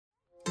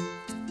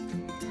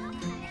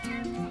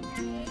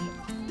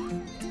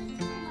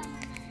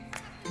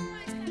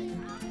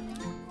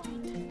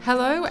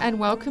Hello and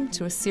welcome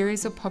to a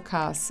series of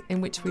podcasts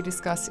in which we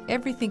discuss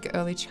everything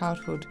early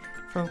childhood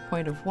from a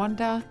point of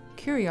wonder,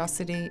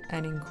 curiosity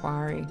and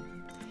inquiry.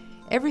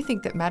 Everything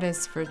that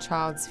matters for a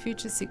child's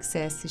future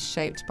success is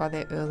shaped by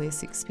their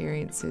earliest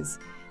experiences.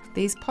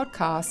 These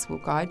podcasts will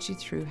guide you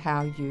through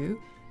how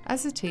you,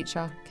 as a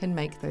teacher, can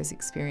make those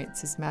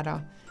experiences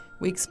matter.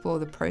 We explore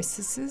the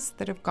processes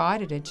that have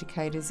guided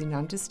educators in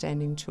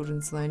understanding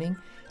children's learning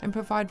and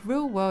provide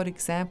real-world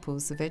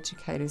examples of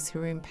educators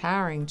who are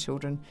empowering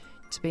children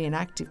to be an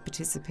active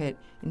participant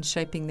in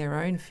shaping their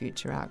own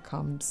future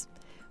outcomes.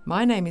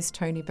 My name is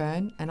Toni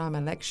Byrne and I'm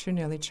a lecturer in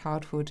early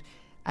childhood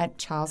at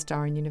Charles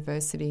Darwin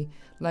University,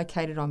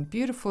 located on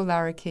beautiful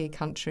Larrakia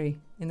country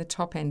in the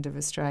top end of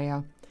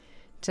Australia.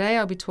 Today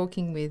I'll be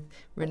talking with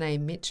Renee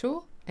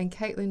Mitchell and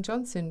Kaitlyn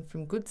Johnson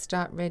from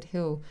Goodstart Red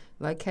Hill,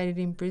 located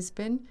in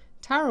Brisbane,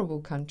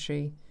 Turrbal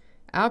country.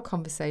 Our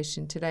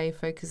conversation today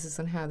focuses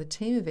on how the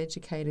team of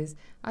educators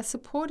are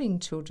supporting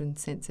children's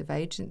sense of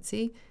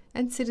agency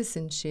and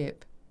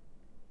citizenship.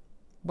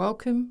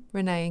 Welcome,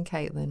 Renee and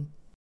Kaitlyn.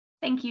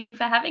 Thank you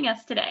for having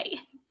us today.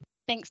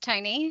 Thanks,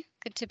 Toni.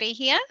 Good to be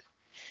here.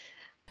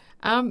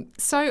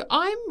 So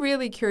I'm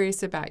really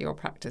curious about your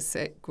practice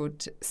at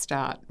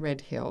Goodstart Red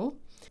Hill.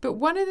 But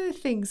one of the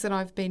things that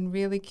I've been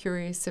really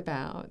curious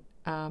about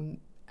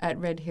at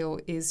Red Hill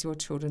is your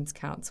Children's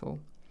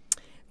Council.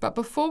 But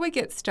before we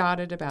get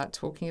started about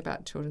talking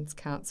about Children's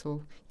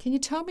Council, can you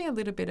tell me a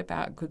little bit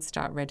about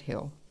Goodstart Red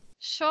Hill?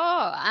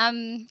 Sure.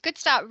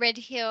 Goodstart Red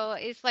Hill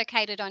is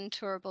located on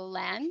Turrbal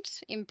land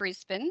in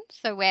Brisbane.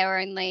 So we're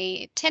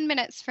only 10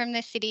 minutes from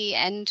the city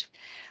and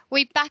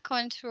we back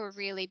onto a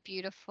really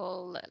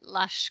beautiful,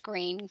 lush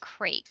green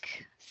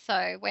creek.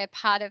 So we're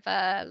part of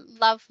a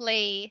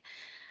lovely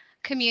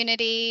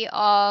community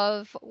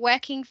of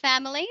working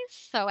families.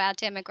 So our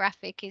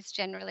demographic is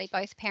generally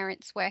both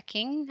parents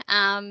working.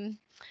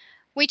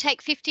 We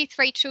take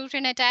 53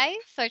 children a day,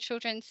 so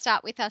children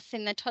start with us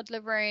in the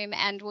toddler room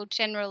and will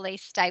generally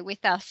stay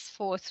with us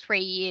for 3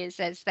 years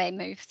as they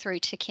move through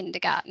to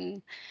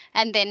kindergarten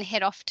and then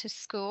head off to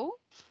school.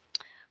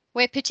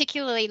 We're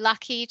particularly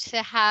lucky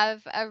to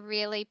have a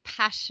really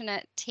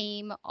passionate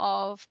team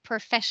of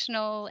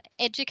professional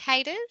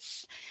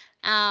educators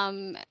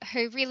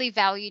who really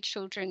value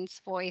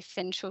children's voice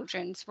and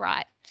children's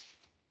rights.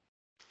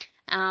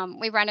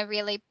 We run a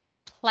really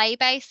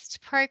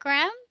play-based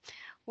program,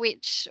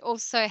 which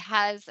also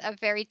has a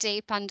very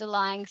deep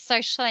underlying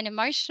social and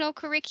emotional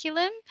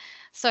curriculum.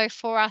 So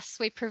for us,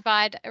 we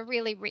provide a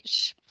really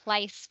rich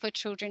place for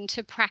children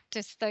to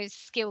practice those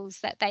skills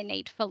that they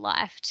need for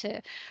life,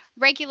 to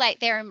regulate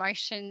their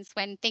emotions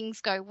when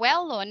things go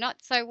well or not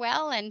so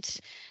well, and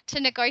to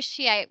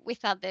negotiate with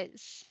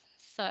others.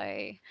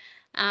 So,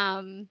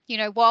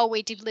 while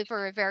we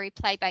deliver a very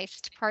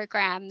play-based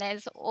program,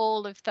 there's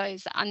all of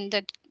those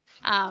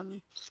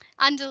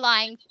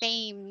underlying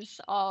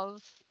themes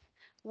of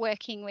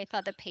working with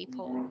other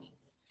people.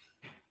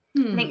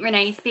 I think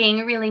Renee's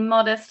being really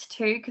modest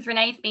too, because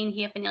Renee's been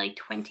here for nearly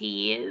 20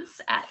 years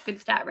at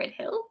Goodstart Red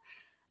Hill.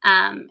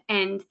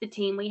 And the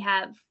team we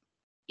have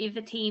is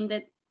a team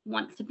that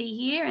wants to be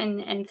here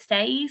and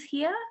stays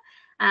here.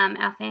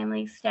 Our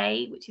families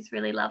stay, which is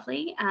really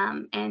lovely.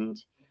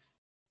 And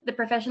the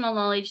professional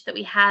knowledge that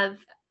we have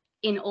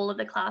in all of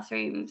the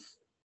classrooms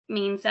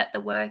means that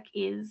the work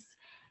is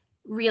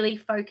really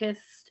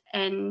focused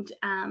and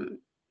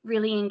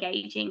really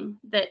engaging,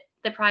 that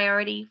the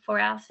priority for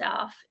our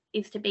staff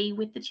is to be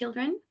with the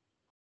children,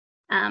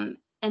 and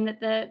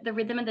that the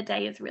rhythm of the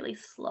day is really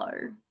slow.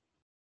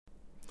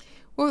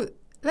 Well,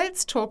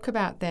 let's talk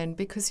about then,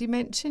 because you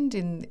mentioned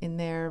in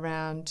there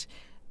around,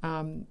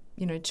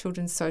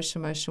 children's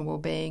social emotional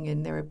wellbeing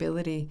and their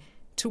ability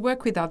to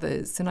work with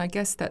others. And I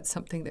guess that's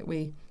something that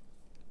we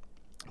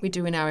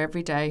do in our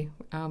everyday,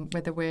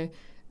 whether we're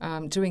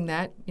doing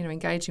that,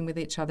 engaging with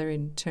each other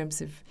in terms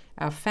of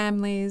our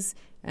families,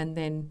 and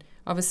then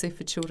obviously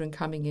for children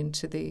coming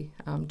into the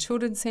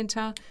children's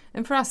centre,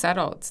 and for us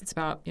adults, it's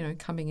about,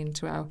 coming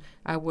into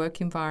our work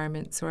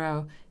environments or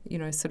our,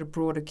 sort of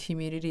broader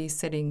community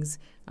settings.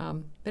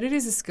 But it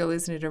is a skill,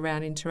 isn't it,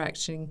 around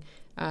interaction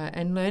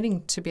and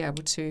learning to be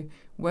able to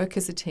work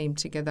as a team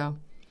together.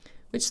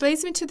 Which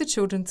leads me to the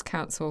Children's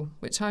Council,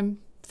 which I'm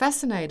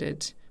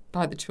fascinated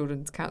by the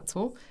Children's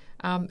Council.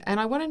 And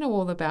I want to know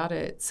all about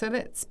it. So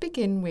let's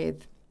begin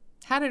with,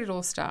 how did it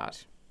all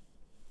start?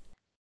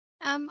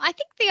 I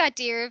think the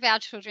idea of our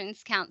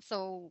Children's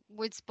Council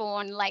was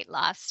born late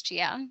last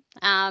year.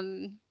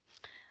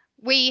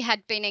 We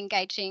had been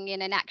engaging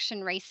in an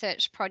action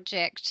research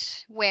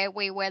project where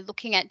we were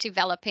looking at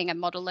developing a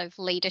model of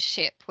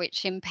leadership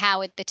which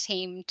empowered the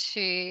team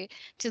to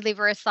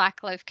deliver a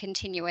cycle of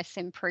continuous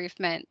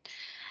improvement.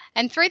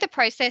 And through the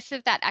process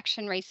of that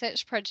action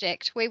research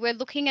project, we were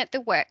looking at the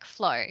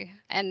workflow.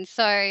 And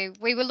so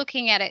we were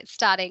looking at it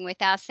starting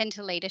with our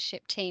centre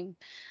leadership team.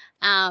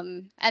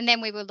 And then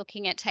we were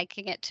looking at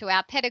taking it to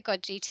our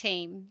pedagogy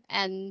team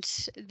and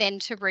then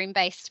to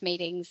room-based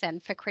meetings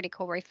and for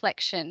critical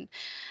reflection.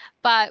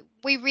 But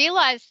we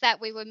realised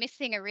that we were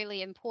missing a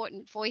really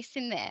important voice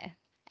in there.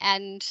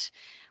 And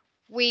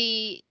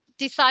we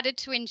decided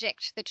to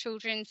inject the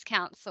Children's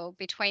Council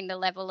between the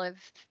level of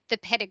the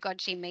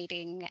pedagogy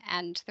meeting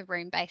and the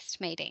room-based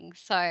meeting.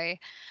 So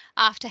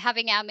after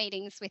having our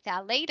meetings with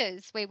our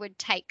leaders, we would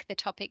take the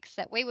topics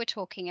that we were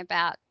talking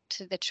about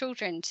to the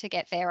children to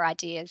get their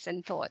ideas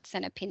and thoughts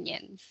and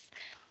opinions.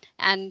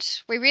 And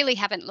we really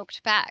haven't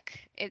looked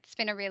back. It's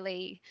been a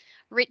really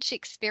rich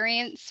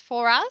experience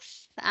for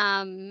us.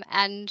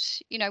 And,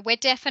 you know, we're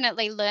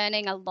definitely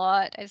learning a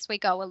lot as we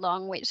go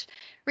along, which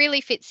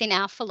really fits in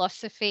our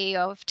philosophy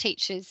of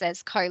teachers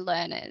as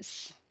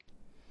co-learners.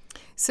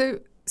 So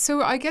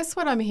I guess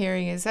what I'm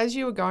hearing is, as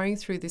you were going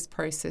through this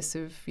process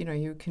of, you know,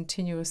 your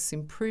continuous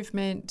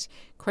improvement,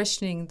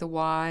 questioning the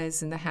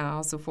whys and the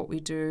hows of what we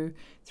do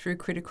through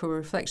critical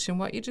reflection,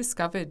 what you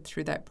discovered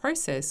through that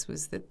process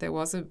was that there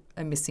was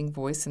a missing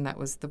voice, and that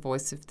was the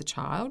voice of the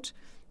child.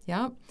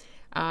 Yeah.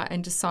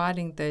 And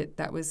deciding that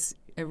that was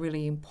a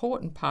really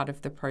important part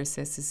of the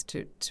process is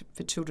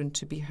for children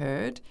to be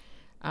heard,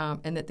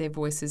 and that their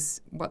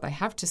voices, what they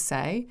have to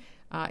say,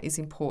 is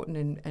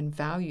important and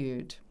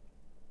valued.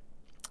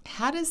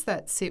 How does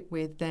that sit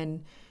with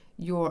then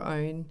your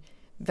own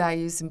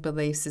values and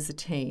beliefs as a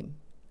team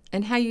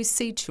and how you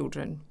see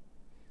children?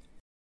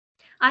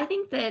 I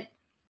think that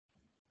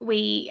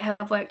we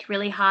have worked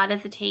really hard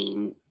as a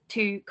team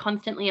to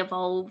constantly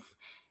evolve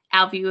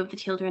our view of the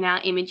children, our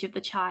image of the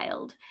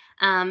child.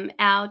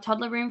 Our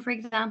toddler room, for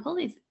example,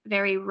 is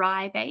very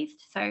RIE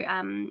based, so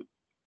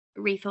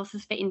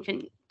resources for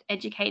infant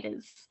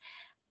educators.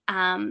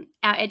 Our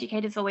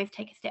educators always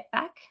take a step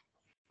back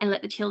and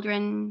let the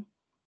children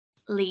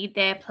lead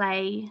their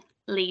play,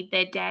 lead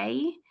their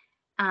day,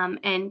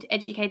 and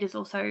educators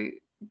also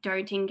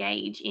don't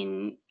engage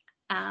in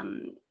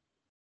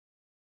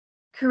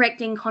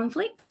correcting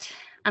conflict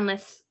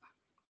unless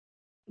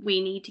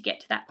we need to get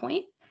to that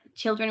point.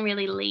 Children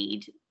really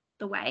lead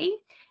the way,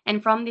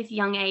 and from this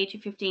young age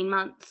of 15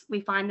 months,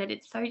 we find that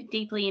it's so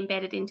deeply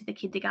embedded into the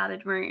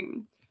kindergarten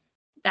room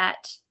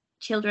that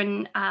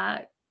children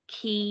are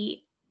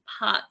key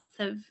parts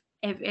of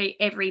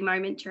every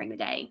moment during the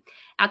day.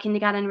 Our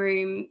kindergarten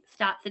room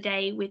starts the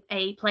day with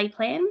a play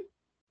plan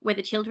where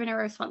the children are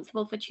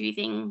responsible for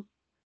choosing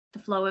the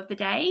flow of the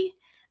day,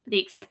 the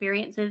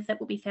experiences that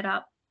will be set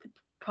up, the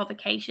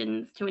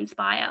provocations to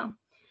inspire.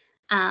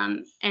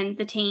 And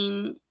the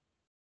team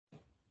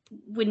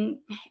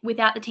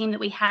without the team that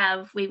we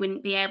have, we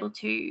wouldn't be able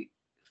to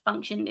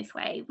function this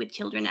way with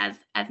children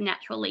as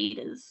natural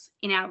leaders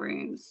in our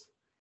rooms.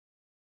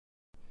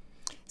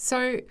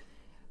 So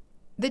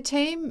the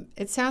team,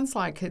 it sounds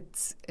like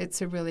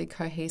it's a really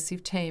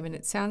cohesive team, and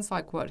it sounds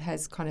like what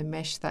has kind of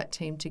meshed that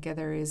team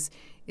together is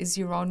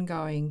the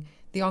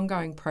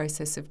ongoing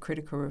process of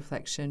critical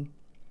reflection,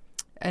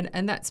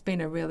 and that's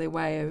been a really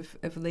way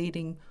of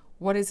leading.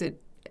 What is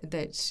it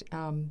that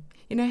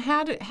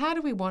how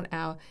do we want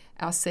our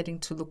setting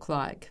to look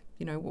like?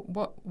 You know,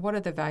 what are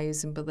the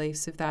values and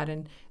beliefs of that?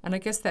 And I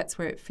guess that's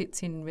where it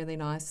fits in really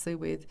nicely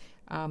with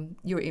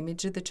your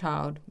image of the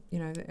child. You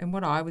know, and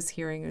what I was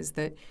hearing is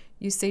that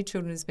you see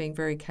children as being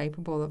very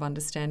capable of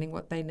understanding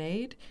what they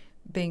need,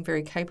 being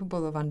very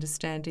capable of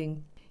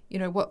understanding, you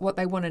know, what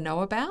they want to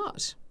know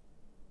about.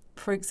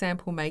 For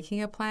example,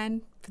 making a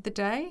plan for the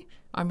day.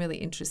 I'm really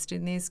interested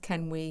in this.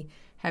 Can we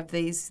have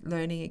these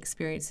learning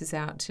experiences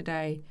out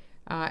today?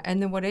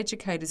 And then what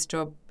educators'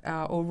 job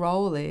or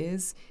role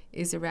is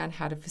around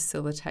how to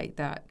facilitate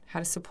that, how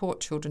to support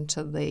children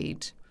to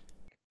lead.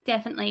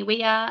 Definitely.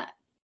 We are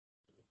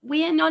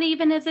not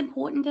even as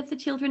important as the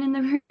children in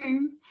the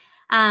room.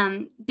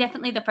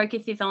 Definitely the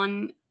focus is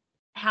on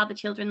how the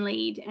children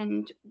lead,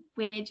 and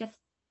we're just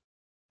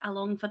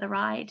along for the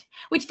ride,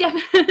 which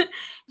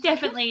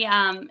definitely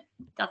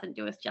doesn't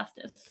do us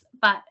justice.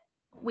 But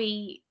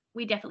we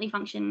definitely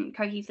function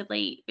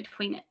cohesively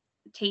between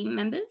team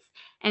members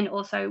and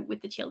also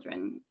with the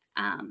children.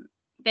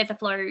 There's a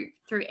flow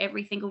through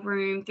every single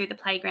room, through the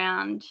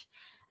playground,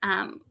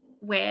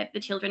 where the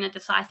children are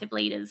decisive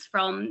leaders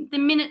from the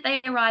minute they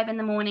arrive in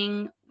the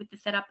morning with the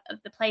setup of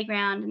the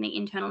playground and the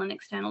internal and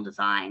external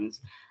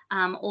designs,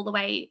 all the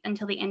way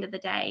until the end of the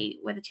day,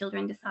 where the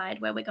children decide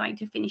where we're going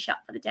to finish up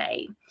for the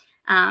day,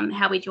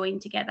 how we join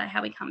together,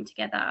 how we come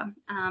together,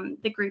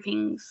 the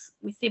groupings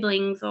with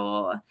siblings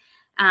or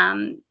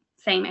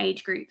same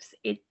age groups.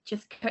 It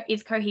just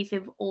is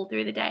cohesive all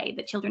through the day.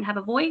 The children have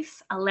a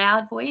voice, a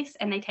loud voice,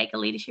 and they take a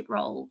leadership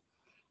role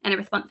and a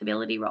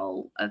responsibility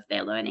role of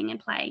their learning and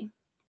play.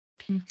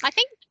 I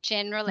think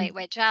generally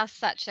we're just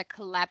such a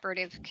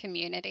collaborative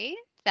community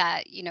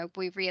that, you know,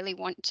 we really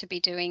want to be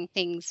doing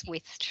things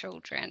with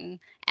children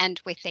and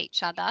with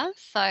each other.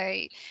 So,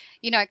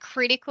 you know,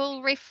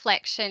 critical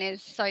reflection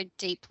is so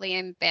deeply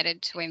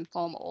embedded to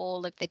inform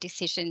all of the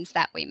decisions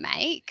that we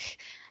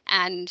make.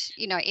 And,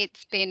 you know,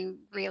 it's been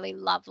really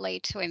lovely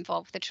to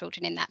involve the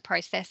children in that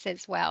process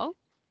as well,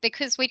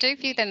 because we do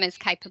view them as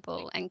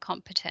capable and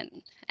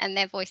competent, and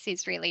their voice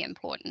is really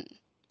important.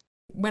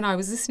 When I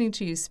was listening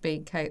to you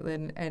speak,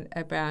 Kaitlyn,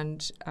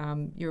 around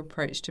your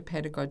approach to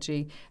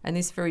pedagogy and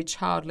this very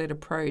child-led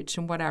approach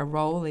and what our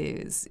role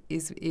is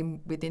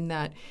within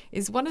that,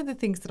 is one of the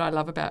things that I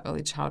love about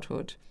early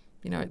childhood.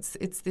 You know,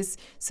 it's this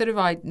sort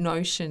of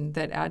notion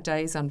that our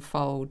days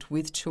unfold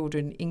with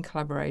children, in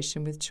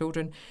collaboration with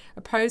children,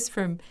 opposed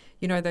from,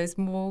 you know, those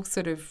more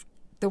sort of,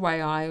 the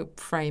way I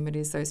frame it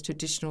is those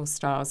traditional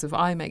styles of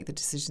I make the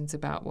decisions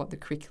about what the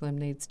curriculum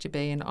needs to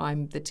be and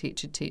I'm the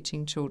teacher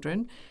teaching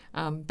children.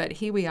 But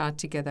here we are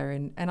together,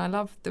 and I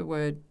love the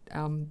word,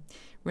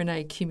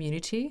 Renee,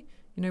 community.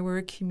 You know, we're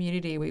a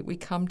community. We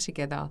come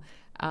together,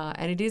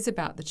 and it is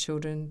about the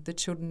children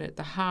at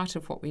the heart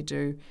of what we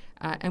do,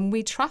 and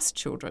we trust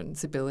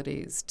children's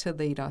abilities to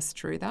lead us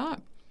through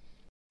that.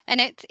 And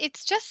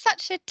it's just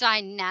such a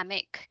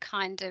dynamic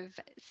kind of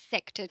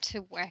sector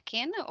to work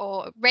in,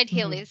 or Red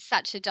Hill is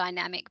such a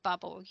dynamic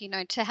bubble. You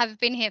know, to have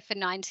been here for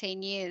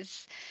 19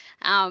 years,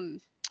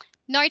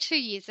 no 2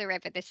 years are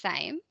ever the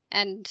same.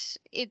 And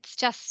it's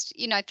just,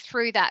 you know,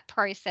 through that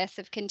process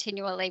of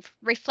continually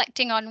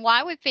reflecting on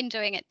why we've been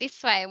doing it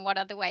this way and what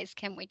other ways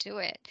can we do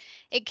it,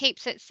 it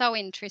keeps it so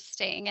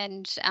interesting.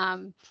 And,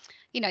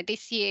 you know,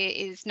 this year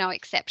is no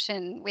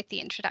exception with the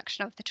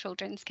introduction of the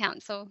Children's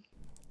Council.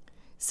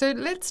 So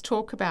let's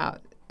talk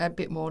about a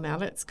bit more now.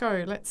 Let's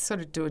sort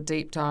of do a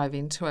deep dive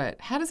into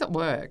it. How does it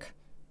work?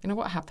 You know,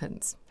 what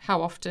happens?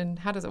 How often?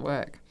 How does it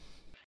work?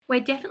 We're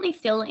definitely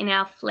still in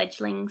our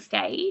fledgling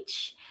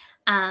stage.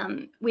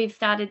 We've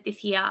started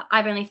this year.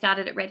 I've only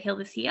started at Red Hill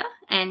this year,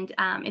 and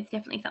it's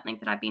definitely something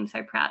that I've been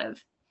so proud of,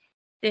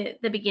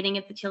 the beginning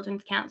of the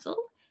Children's Council.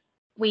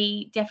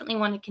 We definitely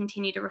want to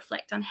continue to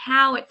reflect on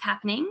how it's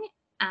happening,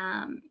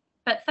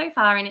 but so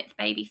far in its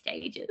baby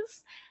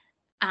stages,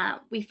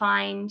 we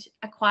find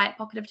a quiet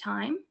pocket of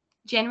time,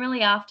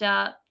 generally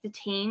after the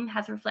team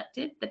has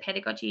reflected, the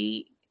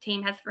pedagogy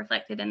team has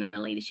reflected, and the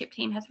leadership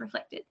team has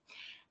reflected.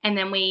 And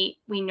then we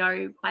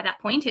know by that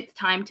point it's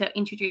time to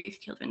introduce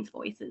children's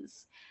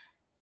voices.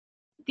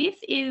 This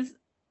is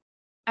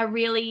a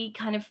really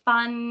kind of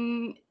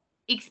fun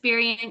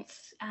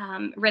experience.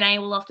 Renee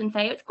will often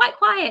say, it's quite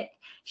quiet.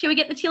 Shall we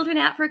get the children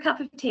out for a cup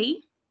of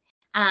tea?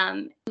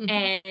 And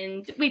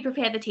we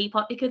prepare the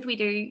teapot because we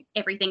do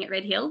everything at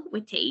Red Hill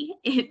with tea.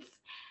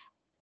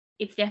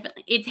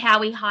 It's how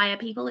we hire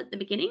people at the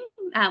beginning.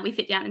 We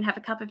sit down and have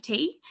a cup of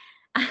tea,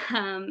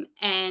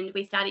 and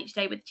we start each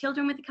day with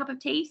children with a cup of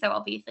tea. So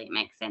obviously it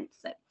makes sense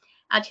that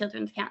our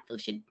Children's Council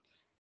should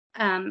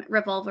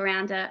revolve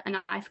around a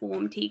nice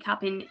warm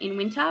teacup in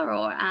winter,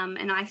 or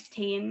an iced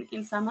tea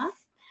in summer.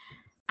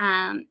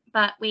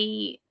 But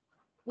we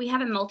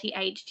have a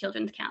multi-age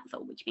Children's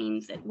Council, which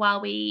means that while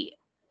we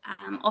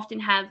often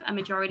have a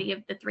majority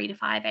of the 3 to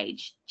 5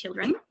 age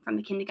children from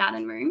the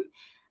kindergarten room,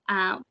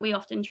 we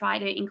often try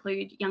to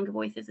include younger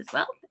voices as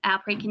well. Our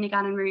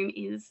pre-kindergarten room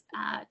is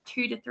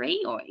 2 to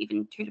 3 or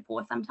even 2 to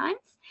 4 sometimes.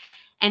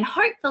 And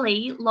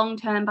hopefully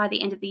long-term by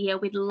the end of the year,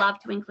 we'd love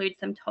to include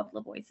some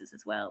toddler voices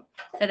as well.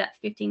 So that's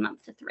 15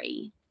 months to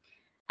 3.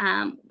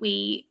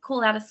 We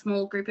call out a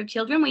small group of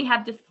children. We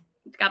have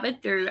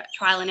discovered through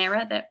trial and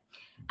error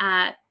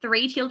that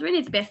 3 children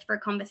is best for a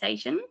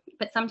conversation,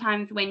 but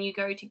sometimes when you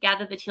go to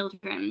gather the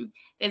children,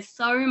 there's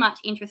so much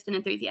interest and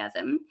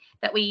enthusiasm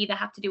that we either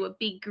have to do a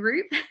big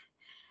group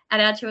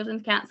at our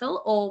Children's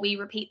Council, or we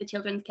repeat the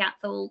Children's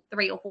Council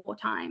 3 or 4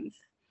 times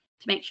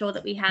to make sure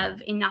that we have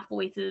enough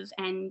voices.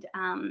 And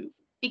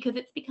because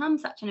it's become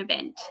such an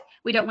event,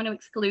 we don't want to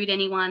exclude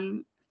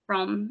anyone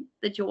from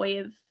the joy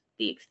of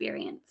the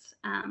experience.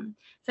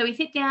 So we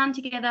sit down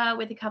together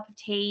with a cup of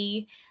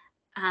tea.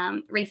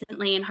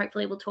 Recently, and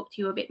hopefully we'll talk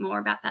to you a bit more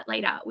about that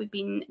later, we've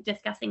been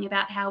discussing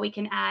about how we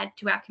can add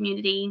to our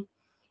community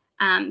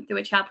through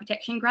a child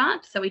protection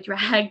grant. So we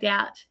dragged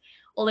out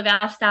all of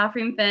our staff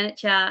room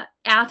furniture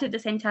out of the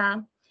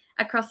centre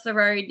across the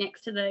road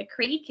next to the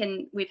creek,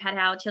 and we've had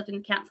our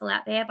Children's Council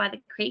out there by the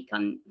creek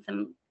on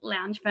some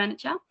lounge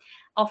furniture.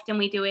 Often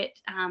we do it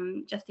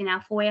just in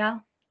our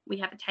foyer. We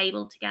have a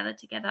table to gather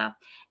together.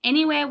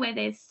 Anywhere where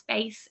there's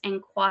space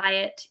and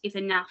quiet is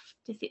enough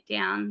to sit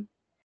down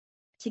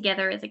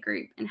together as a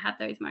group and have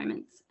those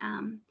moments.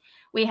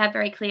 We have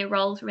very clear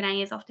roles.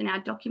 Renee is often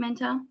our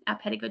documenter, our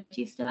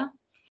pedagogista,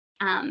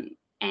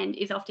 and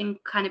is often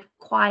kind of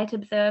quiet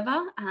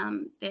observer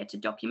there to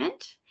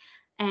document.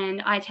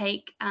 And I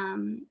take,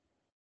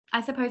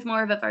 I suppose,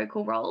 more of a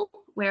vocal role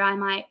where I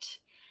might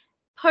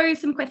pose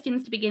some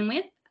questions to begin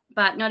with,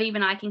 but not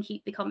even I can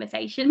keep the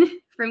conversation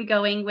from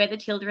going where the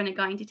children are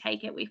going to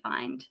take it, we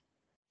find.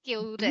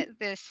 Skilled at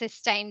the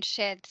sustained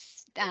shared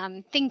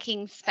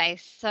thinking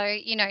space. So,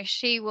 you know,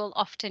 she will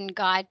often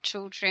guide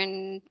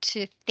children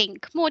to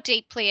think more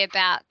deeply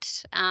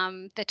about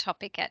the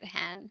topic at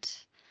hand.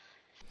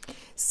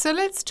 So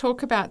let's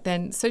talk about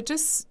then, so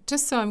just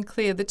so I'm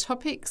clear, the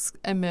topics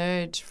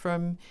emerge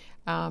from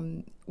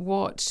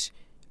what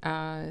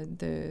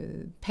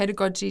the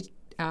pedagogy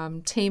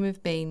team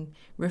have been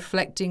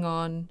reflecting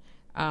on,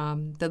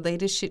 the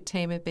leadership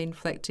team have been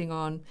reflecting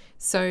on.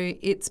 So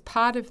it's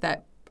part of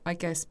that, I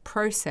guess,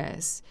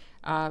 process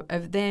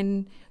of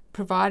then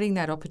providing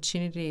that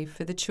opportunity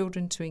for the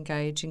children to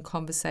engage in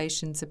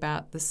conversations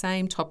about the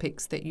same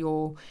topics that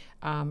you're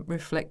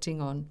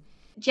reflecting on?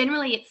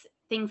 Generally, it's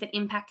things that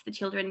impact the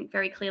children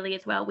very clearly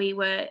as well.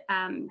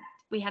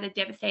 We had a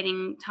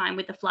devastating time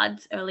with the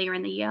floods earlier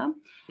in the year.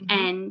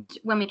 And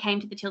when we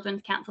came to the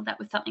Children's Council, that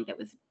was something that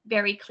was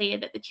very clear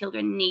that the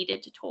children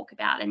needed to talk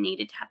about and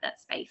needed to have that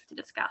space to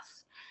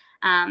discuss.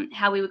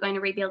 How we were going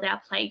to rebuild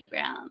our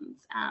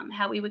playgrounds,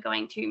 how we were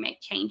going to make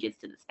changes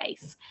to the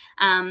space.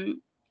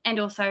 And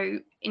also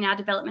in our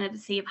development of the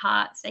Sea of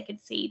Hearts, they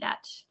could see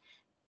that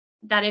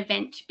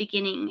event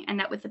beginning, and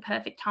that was the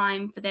perfect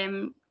time for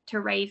them to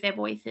raise their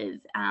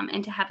voices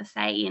and to have a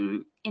say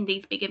in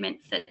these big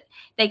events that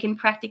they can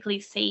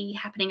practically see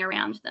happening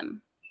around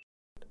them.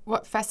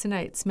 What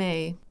fascinates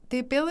me, the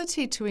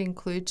ability to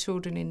include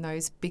children in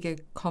those bigger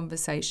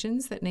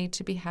conversations that need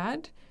to be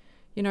had.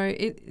 You know,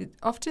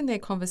 often they're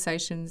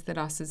conversations that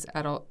us as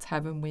adults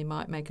have, and we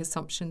might make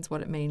assumptions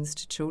what it means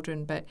to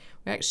children, but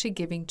we're actually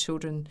giving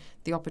children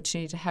the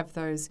opportunity to have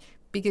those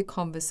bigger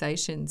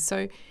conversations.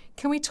 So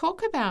can we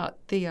talk about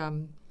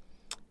the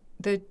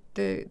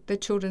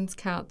Children's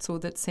Council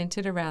that's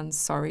centred around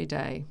Sorry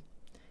Day?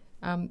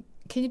 Can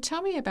you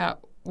tell me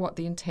about what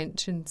the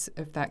intentions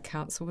of that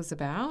council was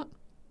about?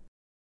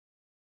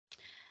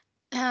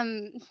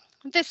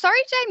 The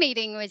Sorry Day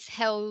meeting was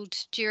held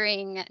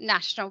during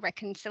National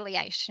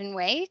Reconciliation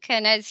Week,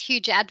 and as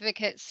huge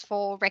advocates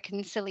for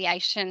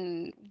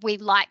reconciliation, we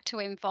like to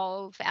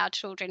involve our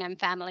children and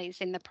families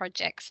in the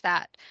projects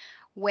that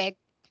we're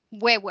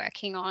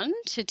working on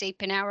to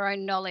deepen our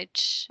own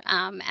knowledge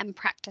and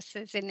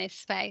practices in this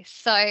space.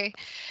 So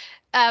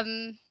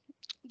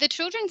the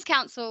Children's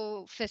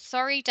Council for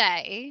Sorry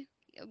Day,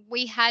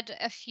 we had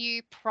a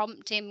few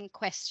prompting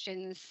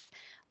questions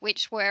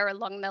which were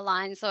along the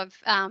lines of,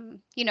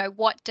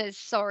 what does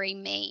sorry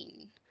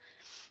mean?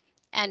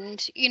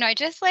 And,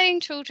 just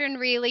letting children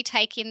really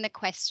take in the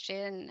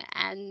question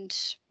and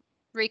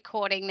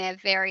recording their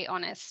very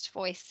honest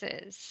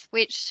voices,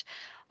 which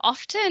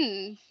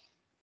often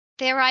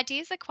their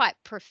ideas are quite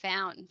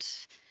profound.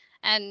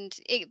 And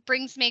it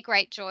brings me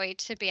great joy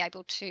to be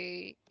able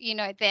to,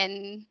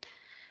 then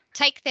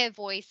take their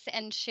voice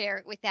and share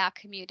it with our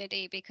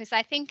community, because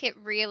I think it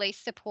really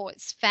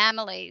supports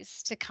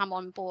families to come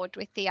on board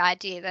with the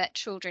idea that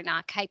children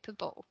are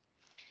capable,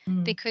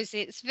 because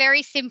it's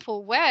very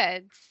simple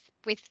words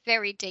with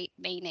very deep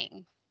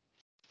meaning.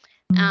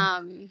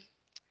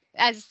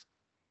 As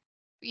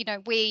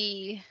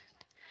we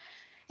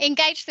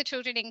engage the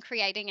children in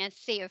creating a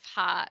Sea of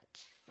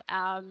Hearts,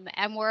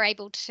 and we're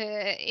able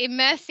to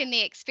immerse in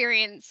the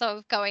experience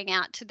of going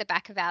out to the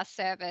back of our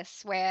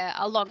service, where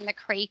along the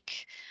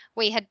creek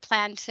we had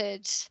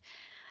planted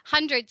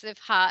hundreds of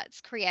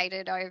hearts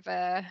created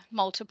over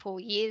multiple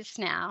years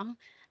now,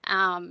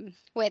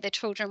 where the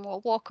children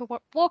will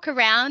walk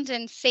around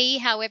and see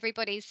how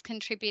everybody's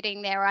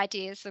contributing their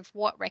ideas of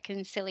what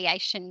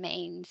reconciliation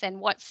means and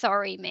what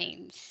sorry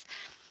means.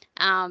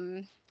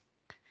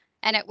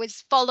 And it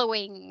was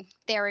following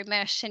their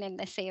immersion in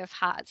the Sea of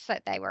Hearts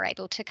that they were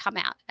able to come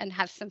out and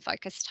have some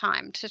focused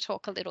time to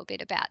talk a little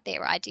bit about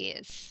their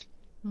ideas.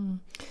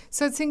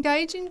 So it's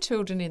engaging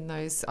children in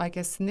those, I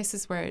guess, and this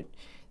is where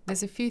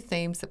there's a few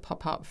themes that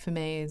pop up for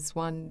me. Is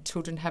one,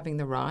 children having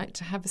the right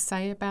to have a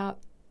say about,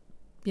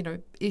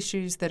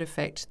 issues that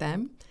affect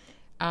them.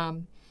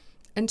 And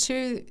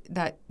two,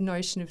 that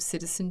notion of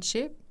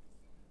citizenship.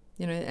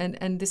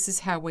 And this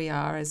is how we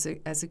are as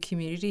a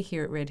community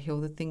here at Red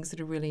Hill, the things that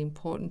are really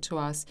important to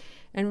us.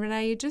 And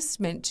Renee, you just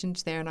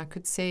mentioned there, and I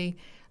could see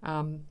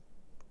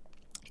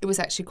it was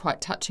actually quite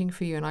touching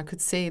for you, and I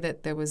could see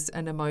that there was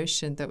an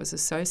emotion that was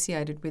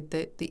associated with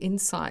the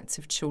insights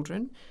of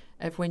children,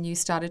 of when you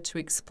started to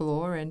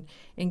explore and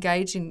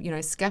engage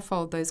in,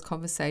 scaffold those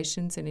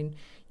conversations and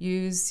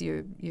use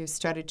your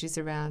strategies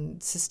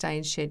around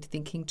sustained shared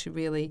thinking to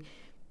really,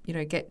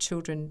 get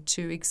children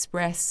to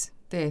express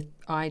their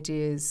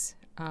ideas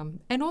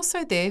and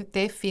also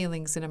their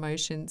feelings and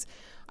emotions.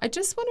 I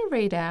just want to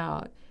read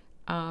out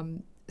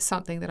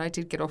something that I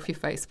did get off your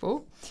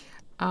Facebook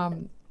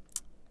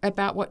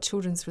about what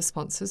children's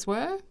responses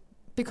were,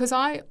 because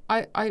I've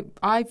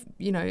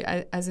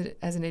as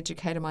an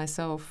educator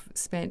myself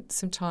spent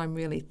some time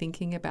really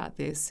thinking about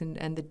this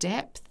and the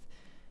depth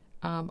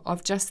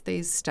of just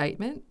these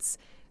statements.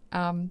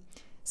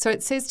 So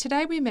it says,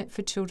 today we met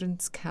for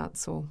Children's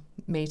Council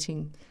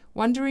meeting,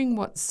 wondering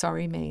what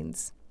sorry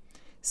means.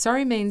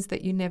 Sorry means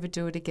that you never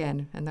do it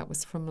again, and that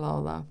was from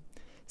Lola.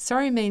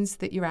 Sorry means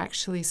that you're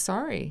actually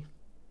sorry.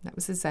 That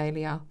was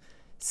Azalea.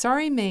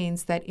 Sorry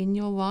means that in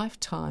your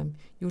lifetime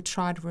you'll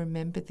try to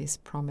remember this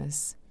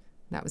promise.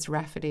 That was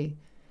Rafferty.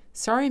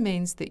 Sorry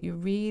means that you're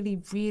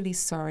really, really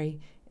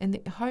sorry, and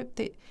that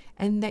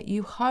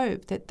you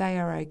hope that they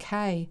are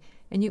okay,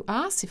 and you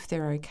ask if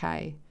they're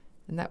okay.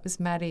 And that was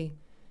Maddie.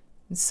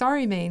 And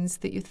sorry means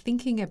that you're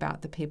thinking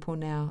about the people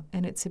now,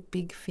 and it's a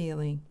big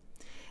feeling.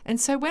 And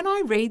so when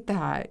I read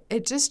that,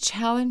 it just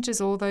challenges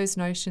all those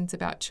notions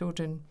about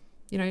children.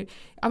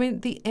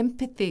 The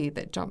empathy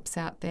that jumps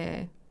out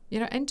there,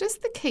 and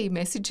just the key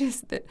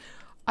messages that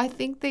I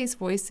think these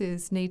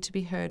voices need to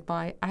be heard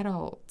by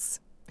adults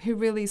who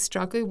really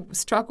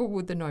struggle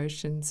with the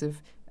notions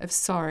of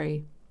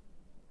sorry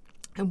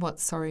and what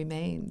sorry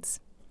means.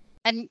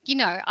 And, you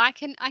know, I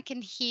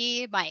can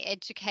hear my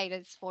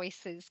educators'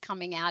 voices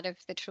coming out of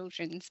the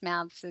children's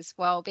mouths as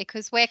well,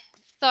 because we're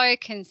so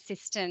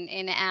consistent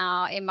in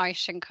our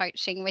emotion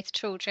coaching with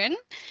children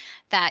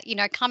that, you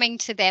know, coming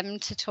to them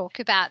to talk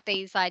about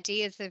these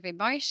ideas of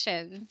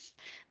emotions,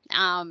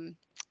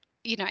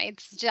 you know,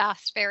 it's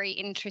just very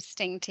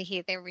interesting to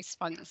hear their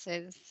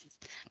responses.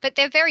 But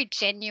they're very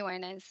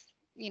genuine as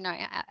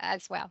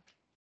well.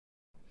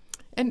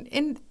 And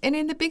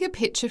in the bigger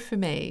picture for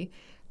me,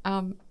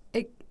 for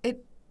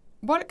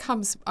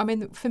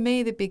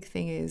me, the big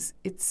thing is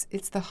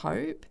it's the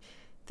hope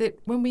that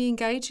when we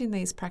engage in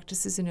these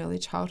practices in early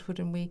childhood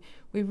and we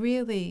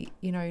really,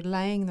 you know,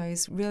 laying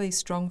those really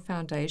strong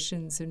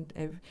foundations and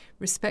of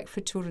respect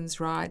for children's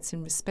rights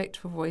and respect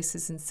for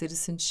voices and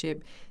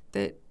citizenship,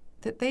 that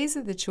these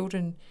are the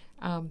children,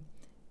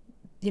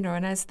 you know,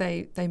 and as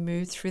they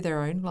move through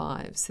their own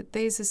lives, that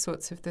these are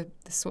the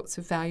sorts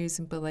of values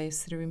and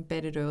beliefs that are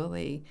embedded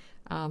early,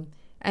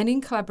 and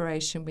in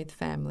collaboration with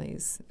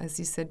families, as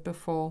you said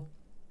before.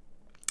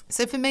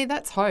 So for me,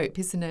 that's hope,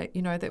 isn't it?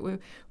 You know, that we're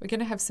going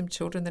to have some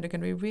children that are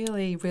going to be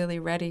really, really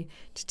ready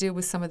to deal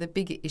with some of the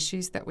bigger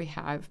issues that we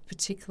have,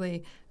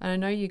 particularly, and I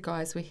know you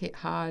guys were hit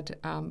hard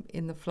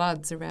in the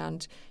floods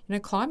around, you know,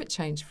 climate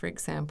change, for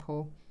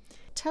example.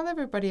 Tell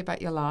everybody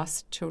about your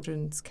last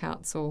Children's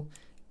Council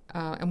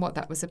and what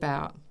that was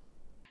about.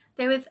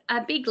 There was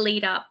a big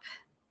lead up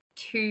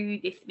to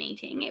this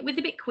meeting. It was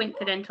a bit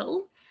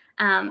coincidental,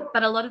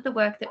 but a lot of the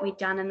work that we'd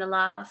done in the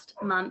last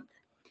month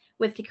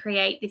was to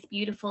create this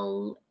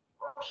beautiful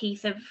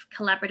piece of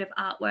collaborative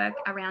artwork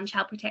around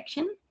child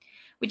protection,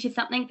 which is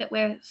something that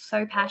we're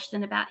so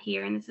passionate about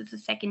here. And this is the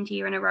second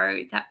year in a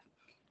row that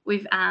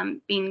we've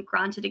been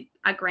granted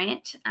a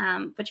grant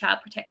for Child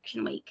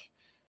Protection Week.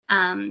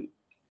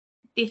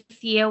 This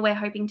year, we're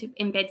hoping to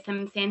embed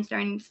some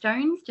sandstone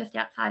stones just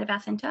outside of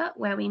our centre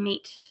where we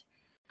meet,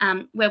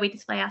 where we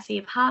display our Sea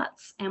of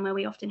Hearts and where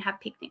we often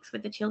have picnics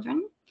with the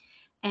children.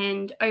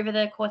 And over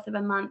the course of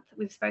a month,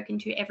 we've spoken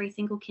to every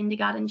single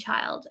kindergarten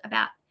child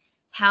about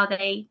how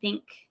they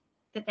think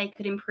that they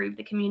could improve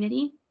the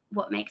community,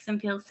 what makes them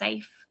feel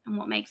safe and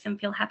what makes them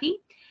feel happy.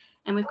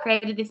 And we've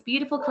created this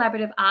beautiful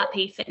collaborative art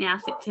piece that now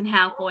sits in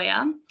our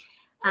foyer.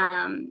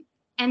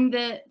 And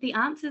the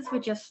answers were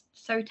just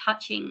so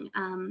touching.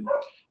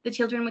 The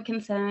children were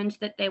concerned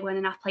that there weren't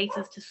enough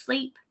places to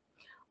sleep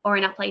or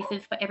enough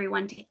places for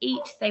everyone to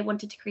eat. They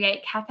wanted to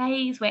create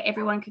cafes where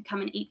everyone could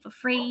come and eat for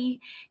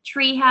free,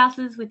 tree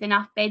houses with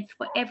enough beds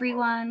for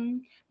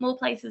everyone, more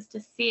places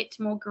to sit,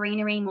 more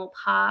greenery, more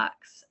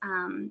parks.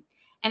 And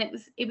it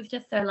was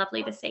just so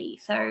lovely to see.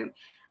 So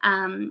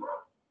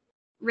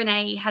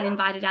Renee had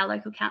invited our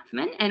local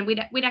councilman, and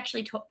we'd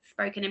actually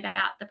spoken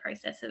about the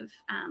process of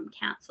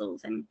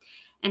councils and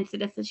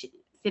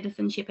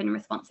citizenship and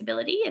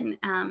responsibility.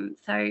 And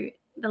so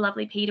the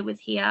lovely Peter was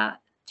here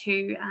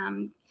to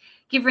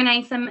give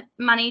Renee some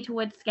money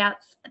towards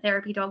Scouts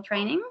therapy dog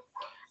training.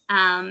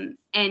 And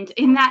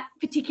in that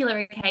particular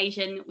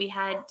occasion, we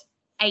had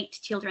 8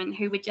 children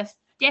who were just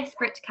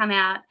desperate to come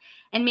out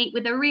and meet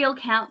with a real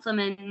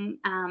councilman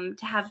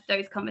to have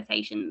those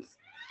conversations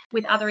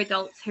with other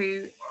adults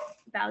who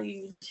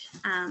valued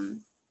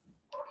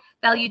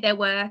their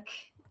work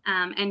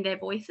and their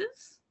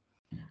voices.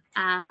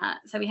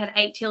 So we had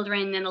 8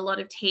 children and a lot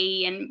of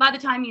tea. And by the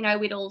time, you know,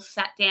 we'd all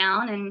sat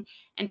down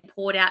and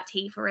poured out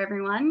tea for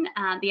everyone,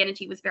 the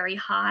energy was very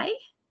high.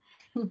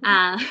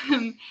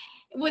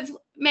 It was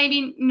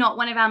maybe not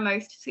one of our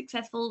most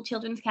successful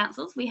children's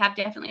councils. We have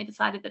definitely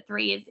decided that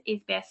 3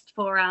 is best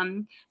for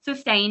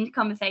sustained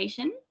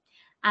conversation.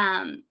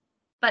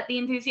 But the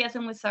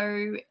enthusiasm was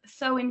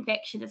so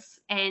infectious,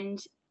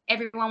 and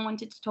everyone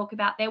wanted to talk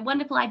about their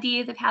wonderful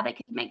ideas of how they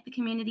could make the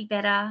community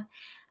better.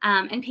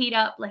 And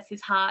Peter, bless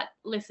his heart,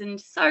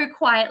 listened so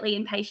quietly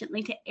and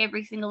patiently to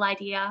every single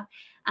idea.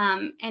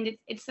 And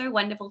it's so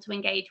wonderful to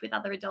engage with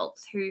other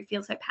adults who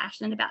feel so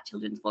passionate about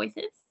children's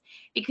voices,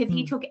 because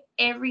he took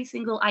every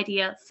single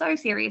idea so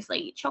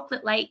seriously.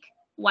 Chocolate Lake,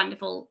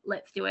 wonderful,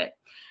 let's do it.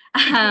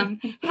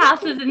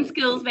 Houses and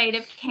schools made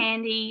of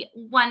candy,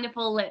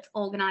 wonderful, let's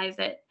organise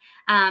it.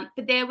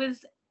 But there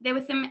was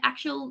some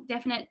actual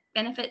definite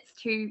benefits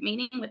to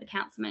meeting with the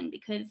councilman,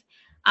 because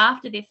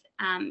after this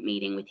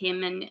meeting with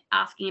him and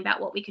asking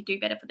about what we could do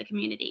better for the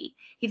community,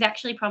 he's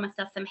actually promised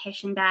us some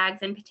Hessian bags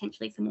and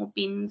potentially some more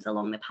bins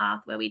along the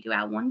path where we do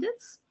our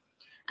wanders,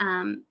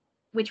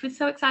 which was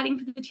so exciting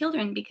for the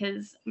children,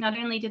 because not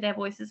only do their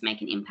voices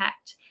make an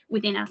impact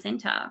within our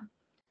centre,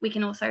 we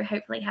can also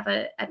hopefully have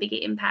a bigger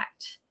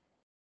impact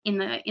in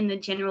the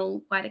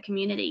general wider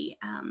community,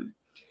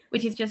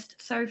 which is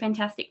just so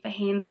fantastic for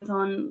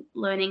hands-on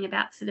learning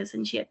about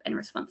citizenship and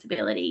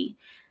responsibility.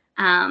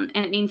 And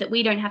it means that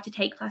we don't have to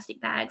take plastic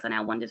bags on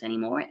our wanders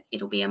anymore.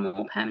 It'll be a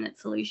more permanent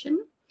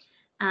solution.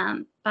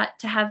 But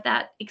to have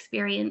that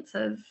experience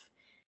of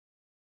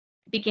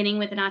beginning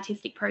with an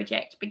artistic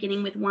project,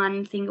 beginning with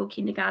one single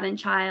kindergarten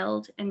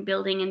child and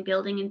building and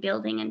building and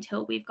building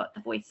until we've got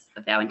the voice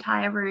of our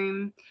entire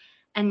room,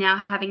 and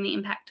now having the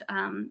impact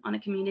on a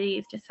community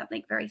is just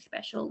something very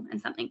special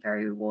and something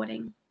very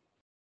rewarding.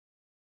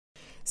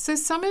 So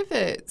some of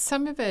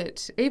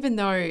it, even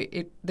though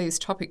these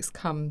topics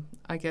come,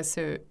 I guess,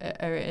 are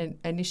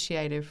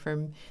initiated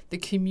from the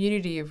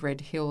community of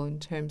Red Hill in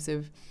terms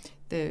of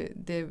the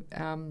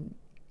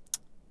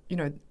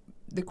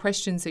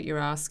questions that you're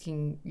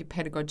asking your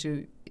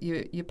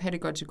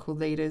pedagogical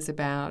leaders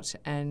about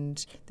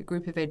and the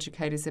group of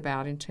educators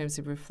about in terms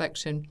of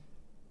reflection.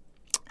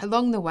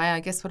 Along the way,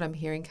 I guess what I'm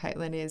hearing,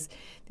 Kaitlyn, is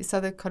these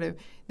other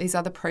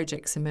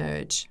projects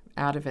emerge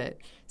out of it.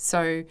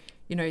 So,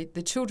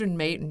 the children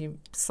meet in a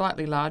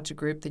slightly larger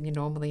group than you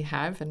normally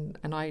have. And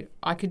I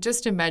could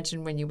just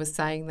imagine when you were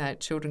saying that,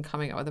 children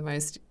coming up with the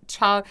most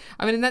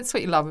and that's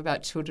what you love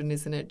about children,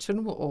 isn't it?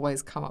 Children will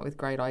always come up with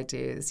great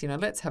ideas.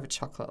 Let's have a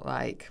chocolate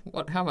lake.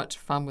 How much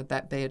fun would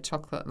that be, a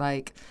chocolate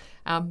lake?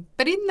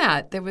 But in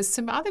that, there was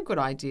some other good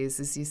ideas,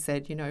 as you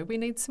said, we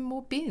need some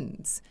more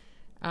bins.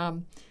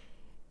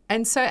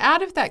 And so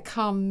out of that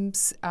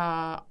comes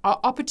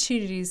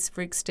opportunities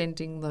for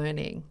extending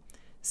learning.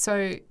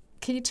 So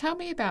can you tell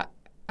me about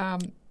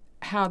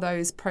how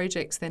those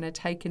projects then are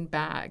taken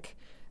back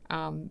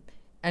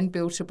and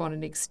built upon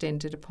and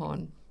extended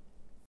upon?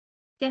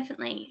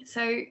 Definitely.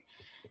 So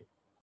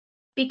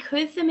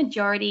because the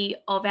majority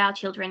of our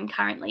children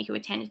currently who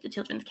attend the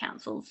children's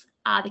councils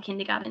are the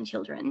kindergarten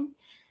children,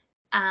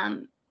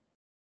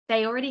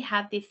 they already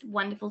have this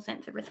wonderful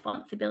sense of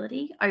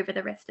responsibility over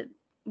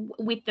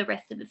with the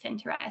rest of the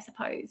centre, I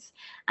suppose.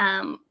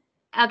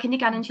 Our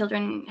kindergarten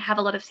children have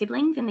a lot of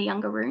siblings in the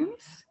younger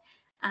rooms.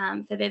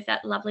 So there's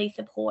that lovely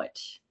support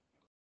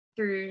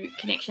through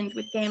connections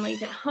with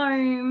families at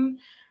home,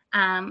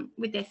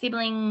 with their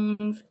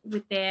siblings,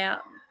 with their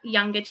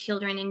younger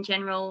children in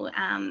general.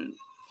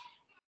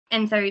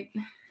 And so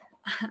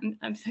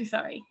I'm so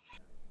sorry.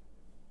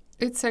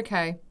 It's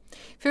okay.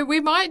 We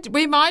might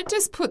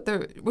just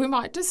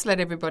let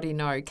everybody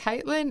know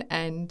Kaitlyn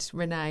and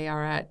Renee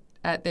are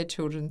at their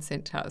children's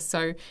centre.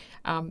 So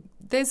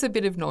there's a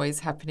bit of noise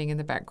happening in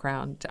the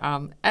background,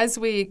 as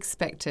we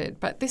expected,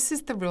 but this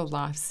is the real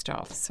life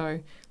stuff. So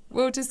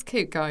we'll just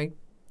keep going.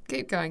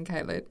 Keep going,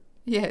 Kaitlyn.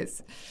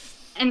 Yes.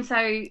 And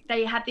so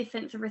they have this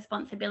sense of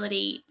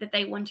responsibility that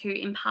they want to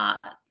impart,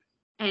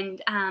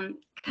 and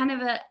kind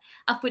of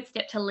a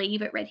footstep to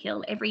leave at Red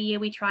Hill. Every year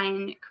we try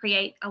and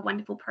create a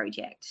wonderful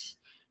project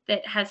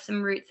that has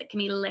some roots that can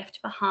be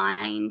left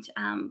behind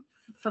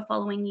for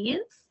following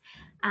years.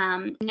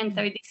 And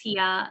so this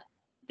year,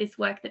 this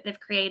work that they've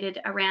created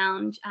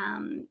around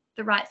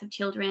the rights of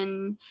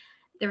children,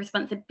 the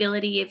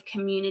responsibility of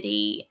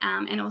community,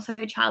 and also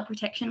Child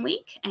Protection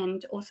Week,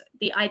 and also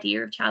the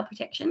idea of child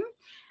protection.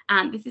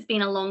 This has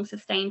been a long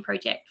sustained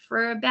project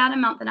for about a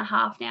month and a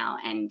half now,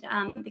 and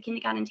the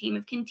kindergarten team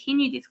have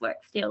continued this work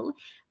still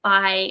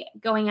by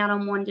going out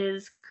on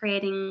wanders,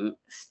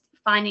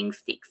 finding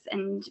sticks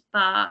and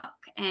bark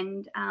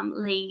and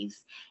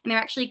leaves, and they're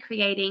actually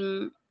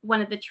creating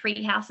one of the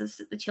tree houses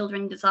that the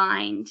children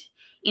designed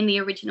in the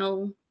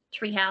original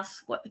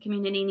Treehouse What the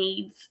Community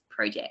Needs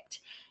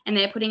project, and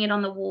they're putting it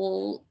on the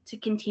wall to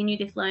continue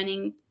this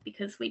learning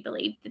because we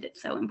believe that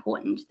it's so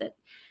important that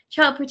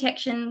Child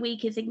Protection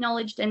Week is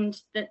acknowledged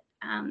and that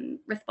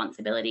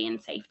responsibility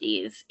and safety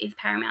is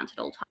paramount at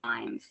all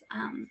times.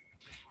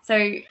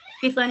 So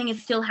this learning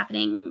is still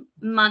happening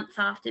months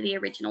after the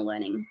original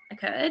learning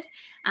occurred,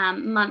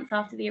 months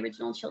after the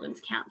original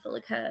Children's Council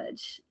occurred.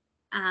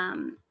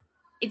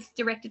 It's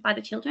directed by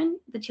the children.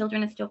 The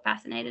children are still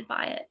fascinated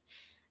by it,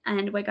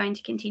 and we're going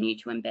to continue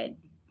to embed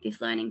this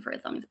learning for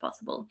as long as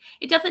possible.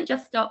 It doesn't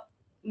just stop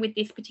with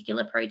this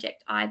particular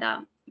project either.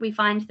 We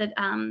find that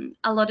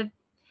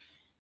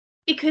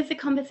because the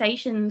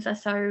conversations are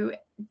so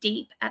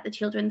deep at the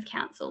Children's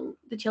Council,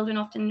 the children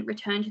often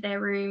return to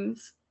their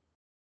rooms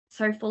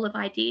so full of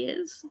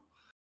ideas,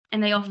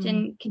 and they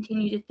often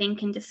continue to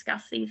think and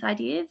discuss these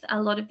ideas.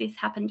 A lot of this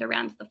happened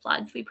around the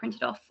floods. We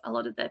printed off a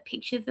lot of the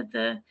pictures of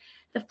the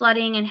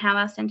flooding and how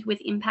our centre was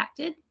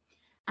impacted.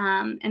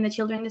 And the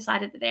children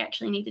decided that they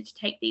actually needed to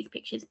take these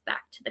pictures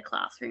back to the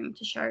classroom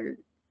to show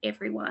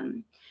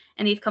everyone.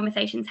 And these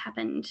conversations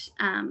happened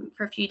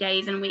for a few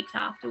days and weeks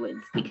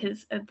afterwards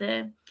because of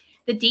the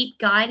deep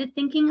guided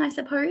thinking, I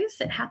suppose,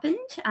 that happened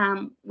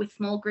with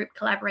small group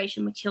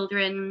collaboration with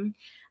children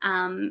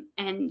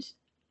and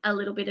a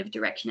little bit of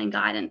direction and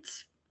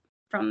guidance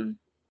from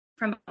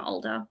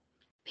older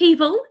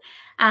people.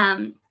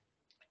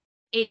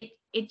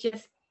 It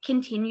just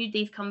continued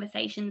these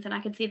conversations, and I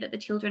could see that the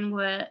children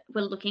were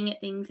looking at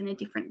things in a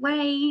different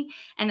way,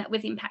 and that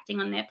was impacting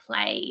on their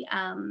play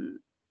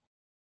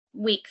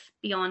weeks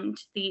beyond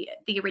the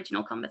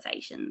original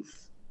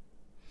conversations.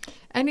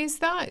 And is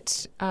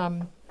that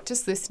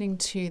just listening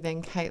to you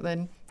then,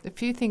 Kaitlyn, a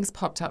few things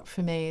popped up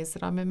for me is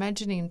that I'm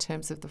imagining in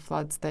terms of the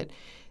floods that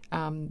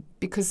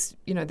because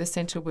the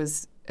centre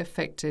was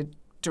affected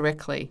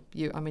directly,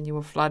 you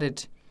were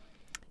flooded.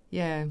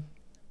 Yeah.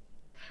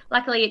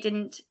 Luckily, it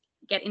didn't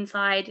get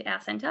inside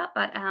our centre,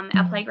 but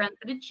our playgrounds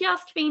that had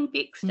just been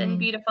fixed and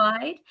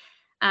beautified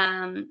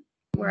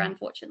were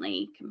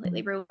unfortunately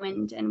completely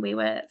ruined, and we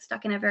were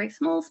stuck in a very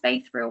small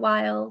space for a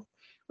while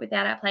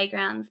without our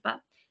playgrounds.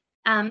 But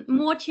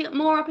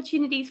more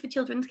opportunities for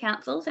children's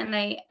councils, and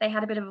they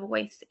had a bit of a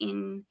voice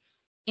in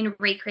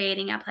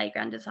recreating our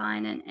playground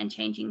design and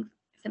changing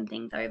some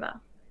things over.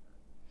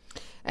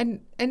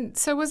 And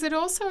so was it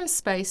also a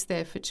space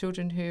there for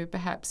children who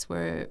perhaps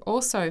were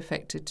also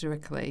affected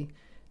directly,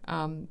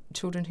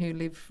 children who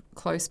live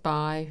close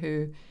by,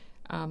 who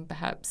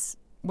perhaps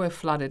were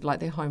flooded, like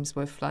their homes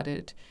were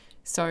flooded?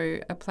 So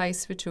a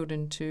place for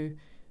children to,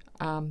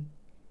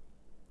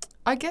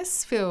 I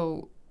guess,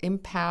 feel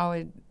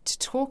empowered to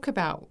talk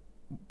about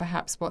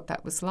perhaps what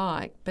that was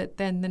like. But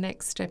then the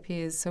next step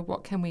is, so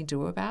what can we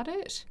do about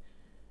it?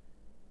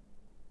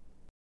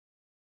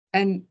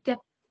 And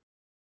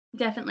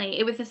definitely,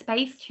 it was a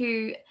space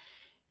to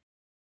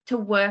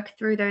work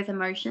through those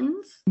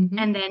emotions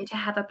and then to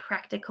have a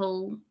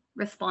practical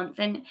response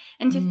and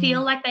to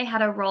feel like they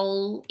had a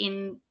role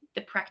in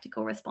the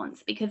practical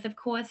response, because of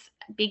course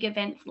big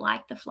events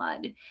like the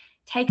flood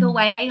take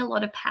away a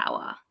lot of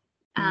power,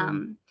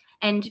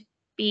 and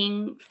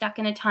being stuck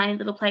in a tiny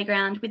little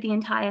playground with the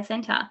entire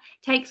centre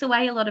takes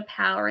away a lot of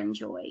power and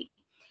joy.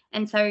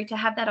 And so to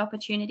have that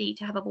opportunity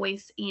to have a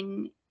voice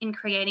in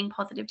creating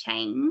positive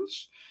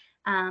change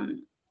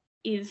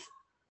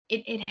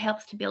it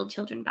helps to build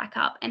children back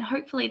up. And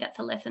hopefully that's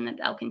a lesson that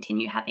they'll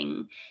continue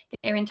having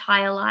their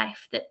entire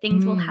life, that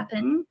things will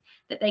happen,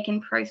 that they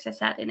can process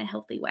that in a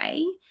healthy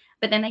way,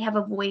 but then they have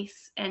a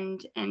voice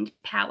and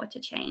power to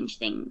change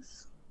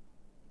things.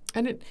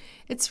 And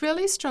it's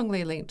really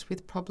strongly linked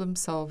with problem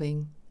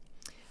solving.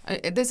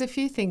 There's a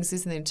few things,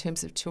 isn't there, in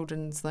terms of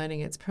children's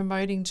learning. It's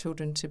promoting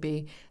children to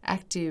be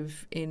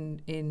active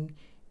in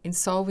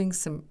solving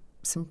some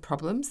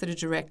problems that are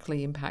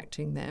directly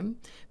impacting them,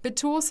 but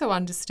to also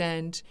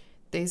understand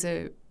these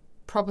are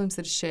problems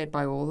that are shared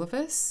by all of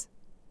us,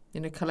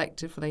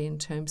 collectively, in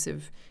terms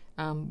of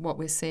what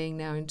we're seeing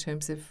now in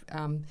terms of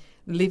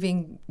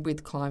living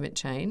with climate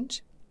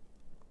change.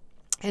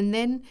 And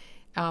then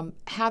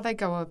how they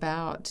go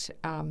about,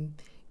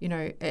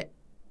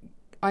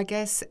 I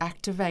guess,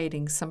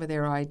 activating some of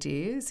their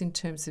ideas in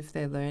terms of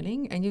their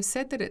learning. And you've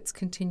said that it's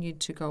continued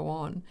to go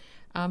on.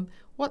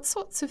 What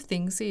sorts of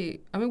things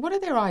what are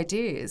their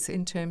ideas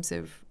in terms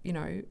of,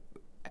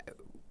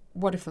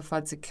 what if the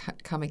floods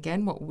come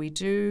again? What will we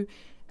do?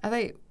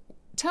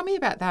 Tell me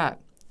about that.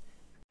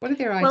 What are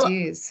their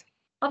ideas?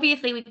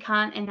 Obviously, we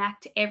can't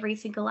enact every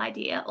single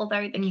idea,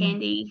 although the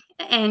candy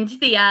and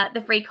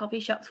the free coffee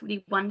shops would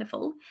be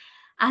wonderful.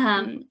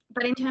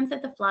 But in terms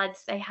of the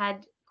floods, they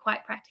had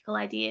quite practical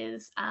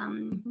ideas.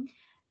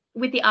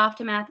 With the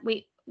aftermath,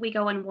 we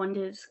go on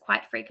wanders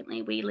quite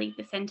frequently. We leave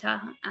the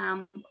centre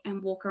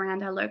and walk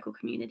around our local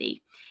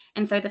community.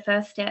 And so the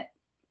first step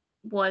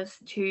was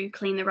to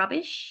clean the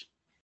rubbish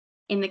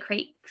in the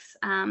creeks.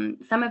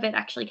 Some of it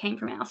actually came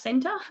from our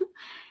centre,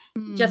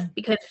 just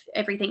because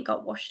everything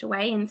got washed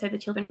away. And so the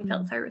children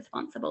felt so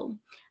responsible.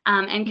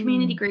 And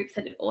community groups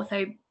had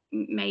also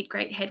made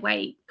great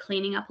headway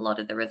cleaning up a lot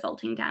of the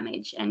resulting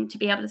damage. And to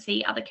be able to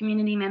see other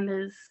community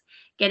members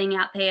getting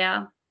out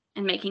there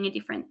and making a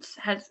difference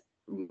has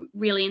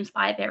really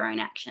inspired their own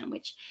action,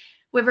 which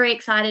we're very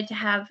excited to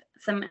have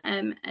some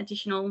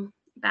additional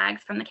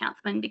bags from the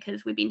councilman,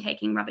 because we've been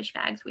taking rubbish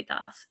bags with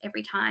us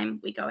every time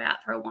we go out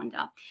for a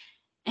wander.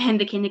 And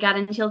the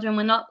kindergarten children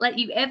will not let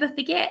you ever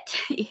forget.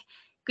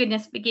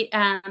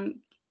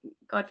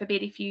 God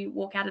forbid if you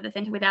walk out of the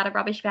centre without a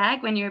rubbish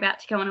bag when you're about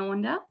to go on a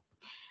wander.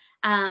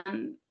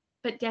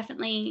 But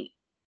definitely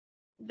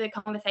the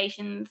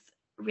conversations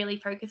really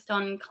focused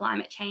on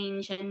climate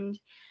change and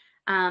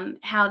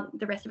how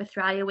the rest of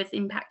Australia was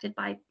impacted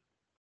by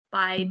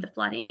the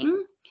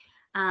flooding.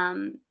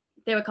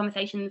 There were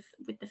conversations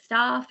with the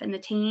staff and the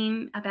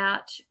team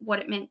about what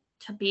it meant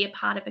to be a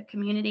part of a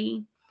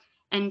community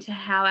and to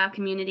how our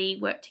community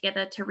worked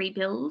together to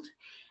rebuild.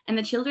 And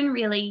the children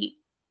really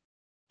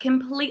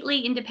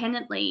completely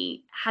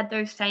independently had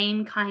those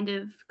same kind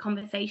of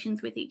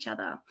conversations with each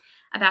other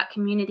about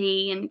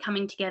community and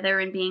coming together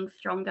and being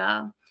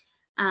stronger,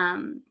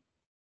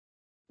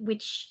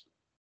 which,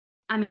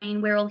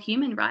 we're all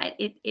human, right?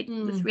 It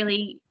was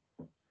really,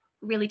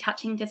 really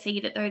touching to see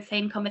that those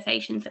same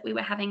conversations that we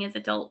were having as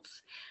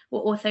adults were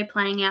also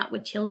playing out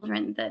with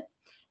children, that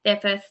their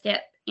first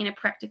step in a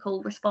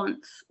practical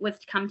response was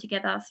to come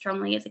together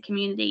strongly as a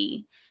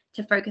community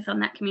to focus on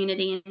that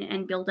community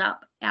and build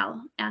up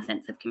our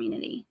sense of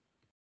community.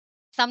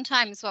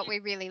 Sometimes what we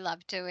really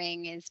love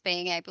doing is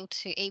being able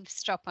to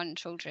eavesdrop on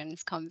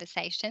children's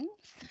conversations.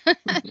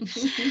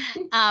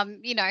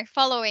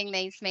 Following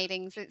these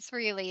meetings, it's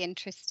really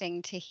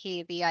interesting to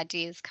hear the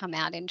ideas come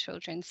out in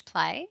children's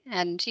play.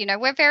 And,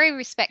 we're very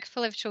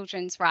respectful of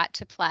children's right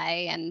to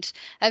play and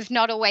of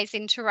not always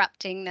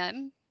interrupting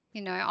them.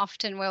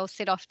 Often we'll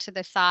sit off to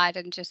the side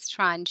and just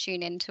try and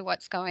tune into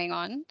what's going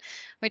on,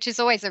 which is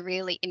always a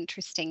really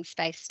interesting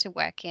space to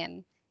work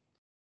in.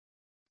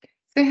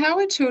 So how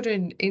are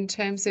children, in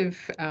terms of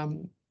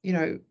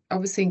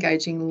obviously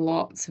engaging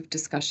lots of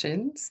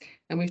discussions,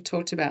 and we've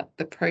talked about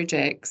the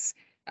projects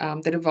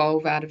that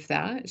evolve out of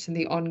that, and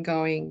the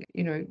ongoing,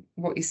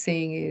 what you're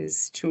seeing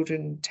is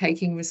children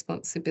taking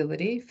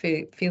responsibility,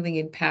 feeling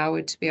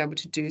empowered to be able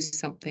to do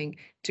something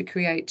to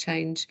create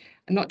change,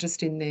 and not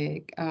just in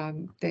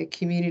their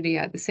community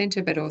at the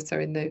centre, but also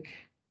in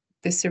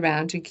the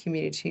surrounding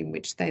community in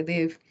which they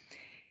live.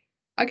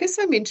 I guess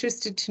I'm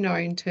interested to know,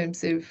 in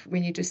terms of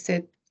when you just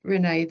said,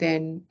 Renee,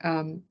 then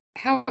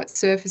how it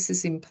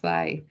surfaces in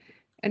play,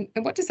 and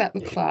what does that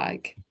look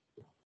like?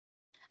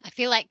 I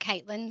feel like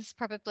Kaitlyn's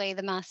probably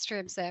the master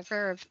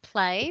observer of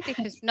play,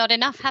 because not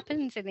enough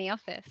happens in the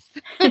office.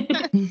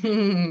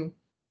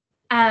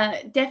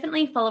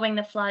 Definitely following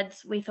the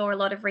floods, we saw a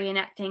lot of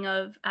reenacting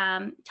of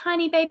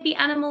tiny baby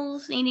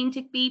animals needing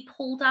to be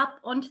pulled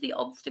up onto the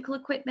obstacle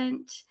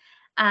equipment.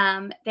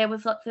 There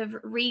was lots of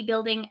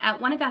rebuilding.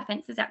 One of our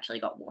fences actually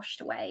got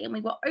washed away, and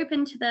we were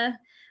open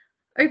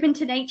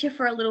to nature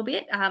for a little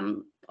bit.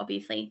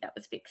 Obviously, that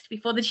was fixed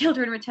before the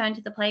children returned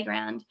to the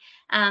playground.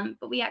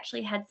 But we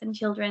actually had some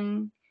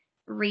children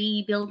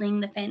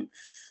rebuilding the fence.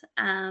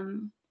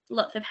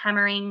 Lots of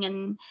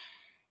hammering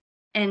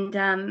and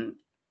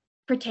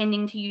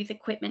pretending to use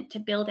equipment to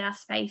build our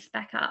space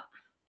back up.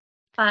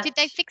 But did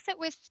they fix it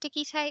with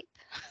sticky tape?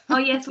 Oh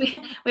yes, we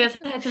also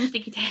had some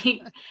sticky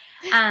tape.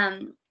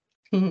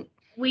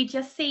 We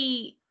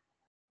see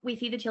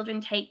the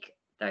children take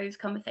those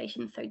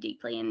conversations so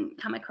deeply and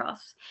come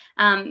across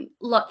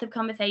lots of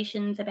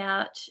conversations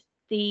about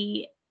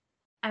the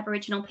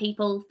Aboriginal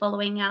people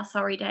following our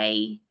Sorry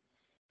Day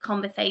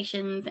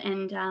conversations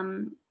and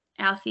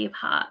our Sea of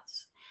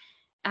Hearts.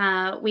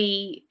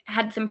 We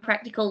had some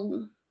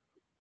practical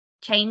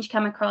change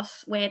come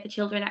across where the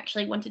children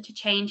actually wanted to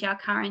change our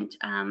current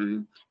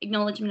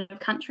acknowledgement of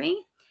country.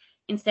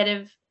 Instead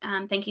of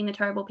thanking the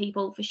Turrbal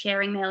people for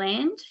sharing their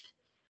land,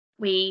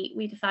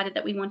 we decided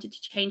that we wanted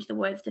to change the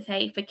words to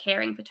say for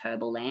caring for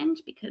Turrbal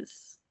land,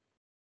 because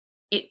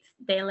it's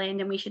their land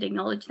and we should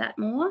acknowledge that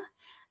more.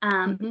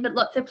 But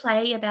lots of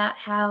play about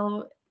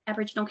how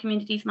Aboriginal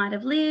communities might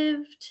have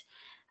lived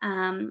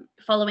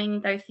following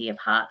those Sea of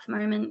Hearts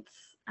moments.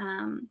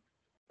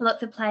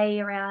 Lots of play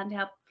around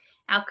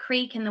our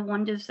creek and the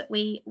wanders that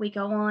we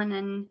go on,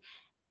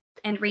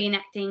 and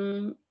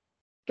reenacting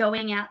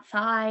going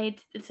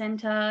outside the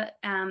centre,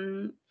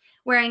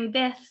 wearing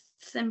vests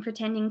and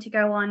pretending to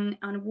go on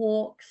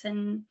walks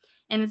and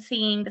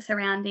seeing the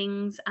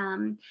surroundings.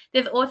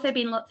 There's also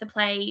been lots of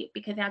play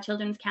because our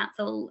Children's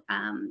Council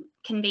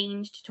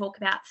convened to talk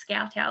about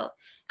Scout,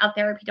 our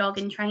therapy dog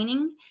in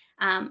training.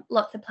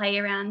 Lots of play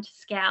around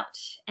Scout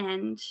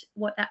and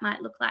what that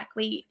might look like.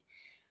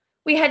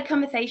 We had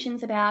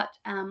conversations about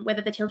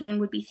whether the children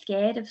would be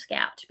scared of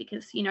Scout,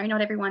 because,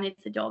 not everyone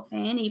is a dog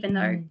fan, even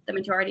though the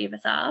majority of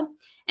us are.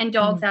 And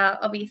dogs are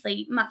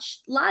obviously much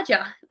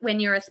larger when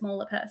you're a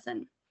smaller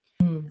person.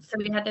 So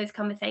we had those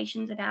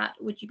conversations about,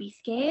 would you be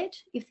scared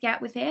if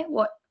Scout was there?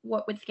 What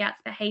would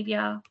Scout's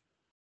behaviour,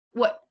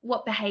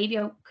 what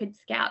behaviour could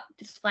Scout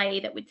display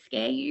that would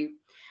scare you?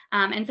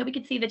 And so we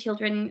could see the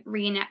children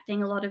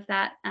reenacting a lot of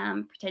that,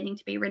 pretending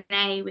to be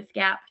Renee with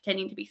Scout,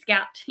 pretending to be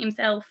Scout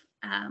himself,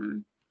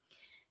 kind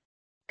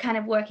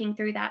of working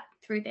through that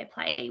through their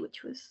play,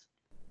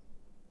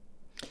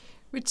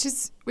 which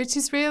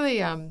is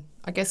really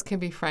I guess can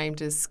be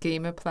framed as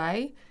schema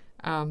play,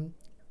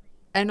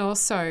 and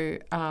also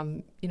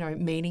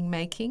meaning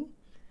making.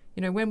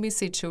 When we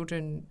see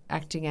children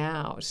acting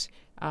out,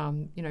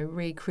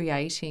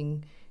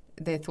 recreating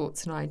their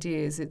thoughts and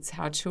ideas, it's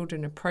how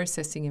children are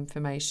processing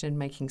information,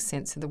 making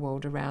sense of the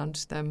world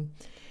around them.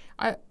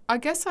 I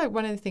guess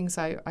one of the things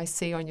I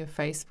see on your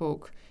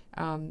Facebook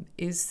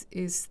is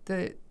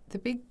the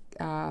big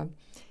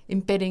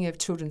embedding of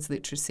children's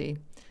literacy.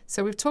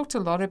 So we've talked a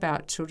lot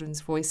about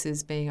children's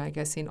voices being, I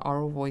guess, in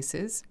oral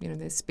voices.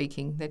 They're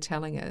speaking, they're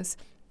telling us.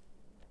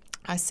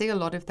 I see a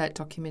lot of that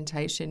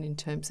documentation in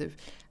terms of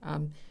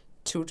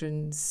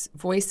children's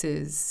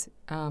voices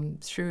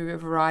through a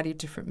variety of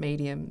different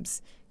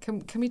mediums.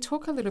 Can we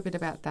talk a little bit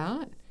about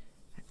that?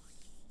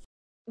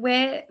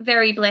 We're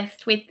very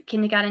blessed with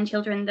kindergarten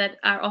children that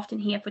are often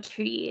here for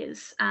 2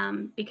 years,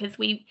 because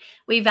we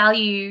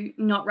value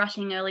not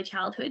rushing early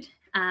childhood.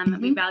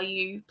 We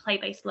value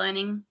play-based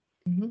learning.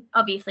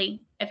 Obviously,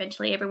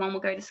 eventually everyone will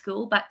go to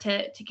school, but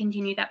to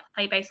continue that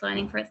play-based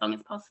learning for as long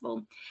as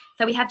possible.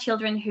 So we have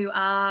children who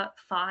are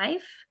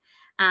 5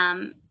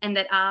 and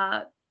that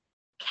are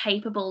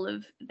capable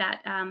of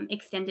that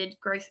extended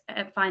gross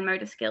fine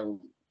motor skill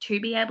to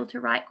be able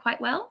to write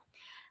quite well.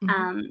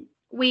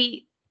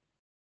 We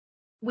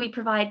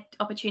provide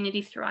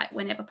opportunities to write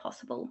whenever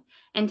possible,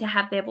 and to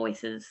have their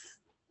voices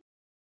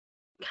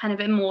kind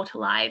of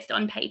immortalized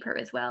on paper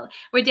as well.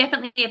 We're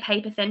definitely a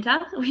paper centre.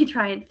 We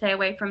try and stay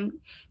away from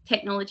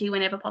technology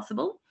whenever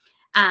possible.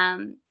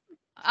 I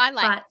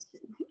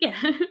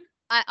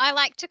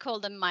like to call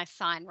them my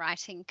sign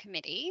writing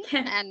committee.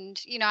 And,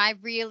 I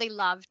really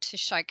love to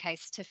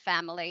showcase to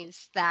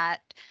families that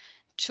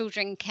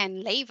children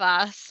can leave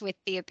us with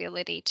the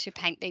ability to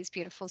paint these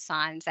beautiful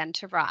signs and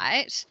to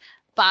write,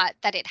 but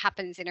that it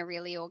happens in a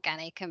really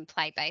organic and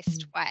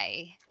play-based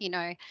way.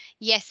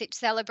 Yes, it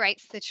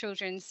celebrates the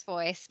children's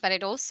voice, but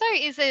it also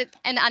is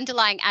an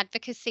underlying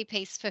advocacy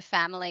piece for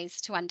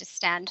families to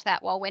understand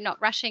that while we're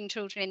not rushing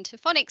children into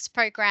phonics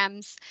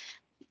programs,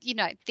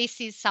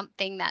 this is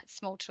something that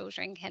small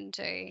children can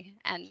do,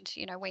 and,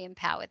 we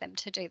empower them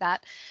to do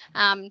that.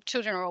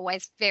 Children are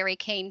always very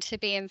keen to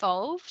be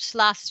involved.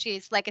 Last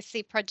year's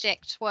legacy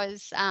project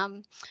was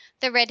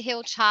the Red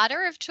Hill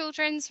Charter of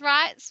Children's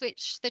Rights,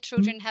 which the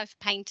children have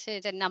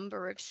painted a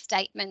number of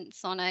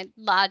statements on a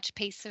large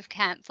piece of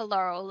camphor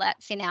laurel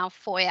that's in our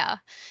foyer.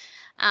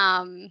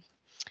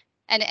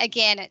 And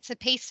again, it's a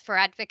piece for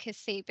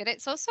advocacy, but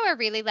it's also a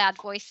really loud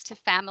voice to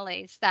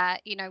families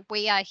that,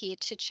 we are here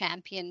to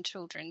champion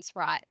children's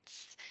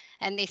rights.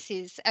 And this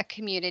is a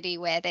community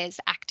where there's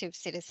active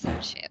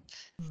citizenship.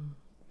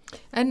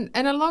 And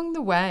along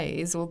the way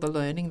is all the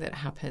learning that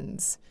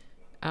happens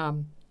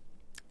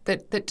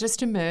that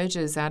just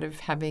emerges out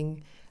of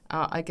having,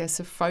 I guess,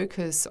 a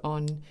focus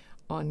on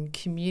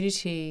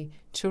community,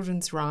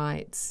 children's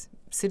rights,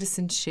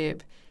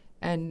 citizenship.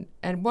 And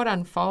what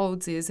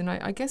unfolds is, and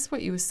I guess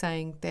what you were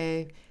saying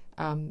there,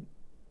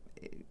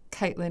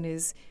 Kaitlyn,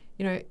 is,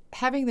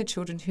 having the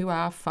children who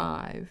are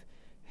 5,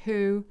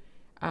 who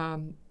are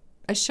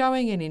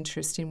showing an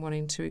interest in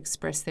wanting to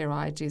express their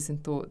ideas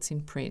and thoughts in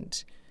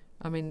print.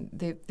 I mean,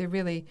 they're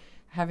really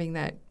having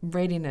that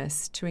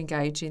readiness to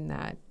engage in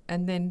that,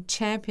 and then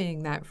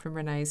championing that from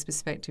Renee's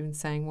perspective and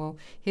saying, well,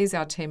 here's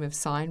our team of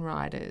sign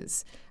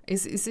writers,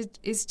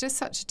 is just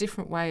such a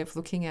different way of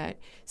looking at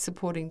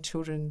supporting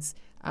children's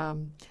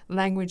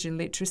language and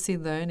literacy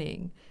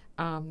learning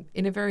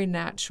in a very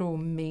natural,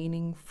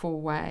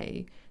 meaningful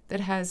way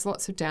that has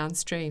lots of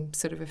downstream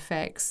sort of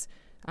effects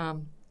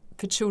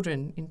for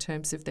children in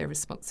terms of their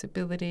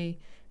responsibility,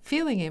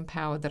 feeling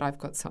empowered that I've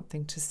got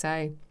something to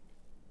say.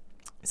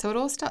 So it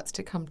all starts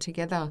to come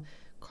together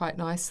quite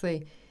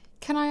nicely.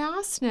 Can I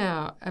ask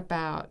now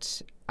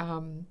about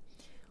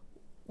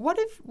what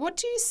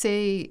do you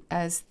see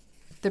as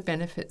the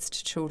benefits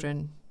to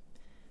children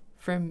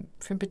from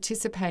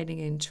participating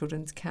in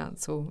Children's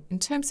Council in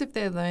terms of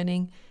their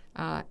learning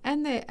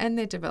and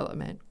their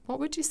development? What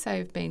would you say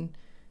have been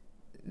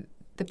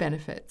the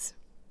benefits?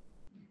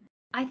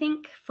 I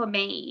think for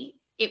me,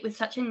 it was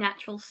such a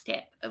natural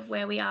step of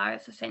where we are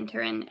as a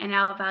centre and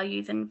our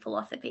values and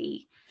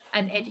philosophy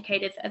as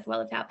educators, as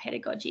well as our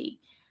pedagogy.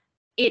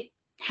 It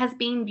has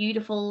been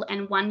beautiful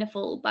and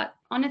wonderful, but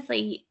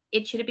honestly,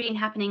 it should have been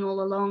happening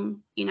all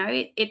along.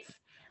 It's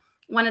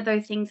one of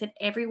those things that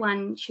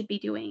everyone should be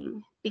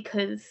doing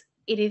because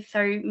it is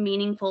so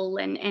meaningful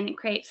and it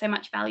creates so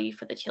much value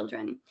for the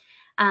children.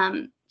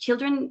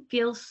 Children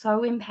feel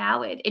so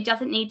empowered. It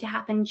doesn't need to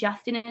happen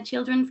just in a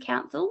children's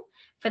council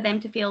for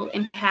them to feel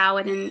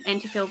empowered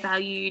and to feel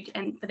valued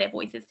and for their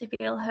voices to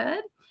feel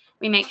heard.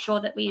 We make sure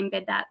that we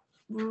embed that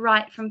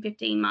right from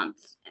 15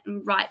 months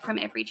and right from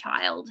every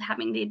child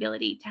having the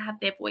ability to have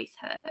their voice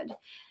heard.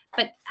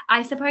 But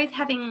I suppose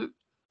having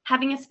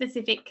a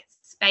specific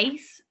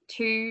space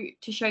to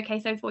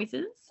showcase those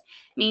voices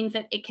means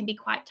that it can be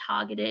quite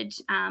targeted,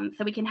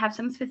 so we can have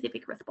some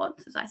specific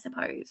responses, I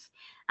suppose,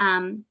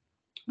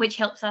 which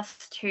helps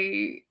us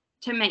to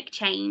make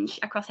change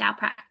across our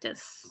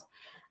practice,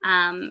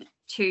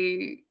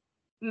 to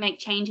make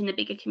change in the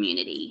bigger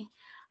community.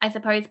 I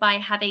suppose by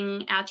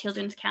having our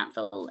Children's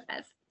Council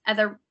as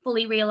a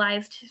fully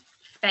realised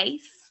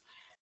space,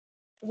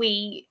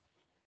 we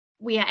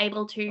are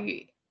able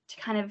to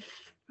kind of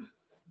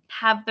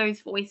have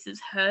those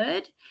voices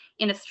heard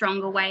in a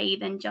stronger way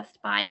than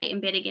just by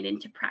embedding it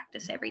into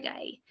practice every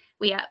day.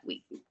 We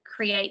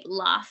create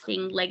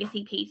lasting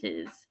legacy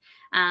pieces.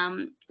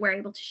 We're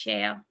able to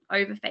share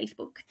over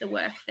Facebook the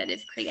work that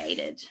is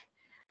created.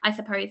 I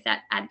suppose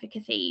that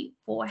advocacy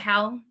for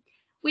how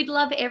we'd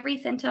love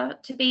every centre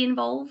to be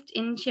involved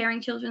in sharing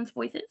children's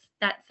voices.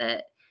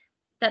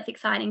 That's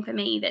exciting for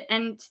me.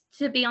 And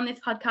to be on this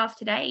podcast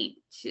today,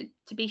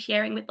 to be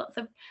sharing with lots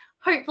of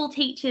hopeful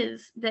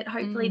teachers that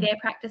hopefully their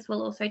practice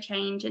will also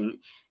change and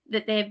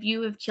that their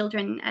view of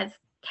children as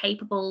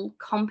capable,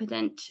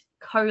 competent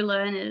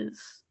co-learners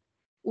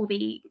will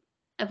be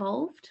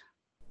evolved.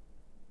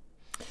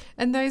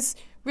 And those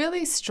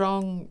really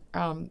strong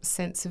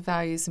sense of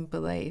values and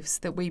beliefs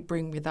that we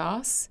bring with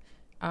us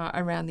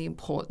around the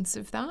importance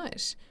of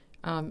that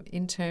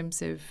in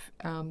terms of,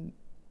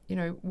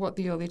 what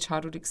the early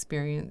childhood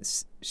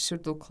experience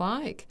should look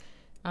like.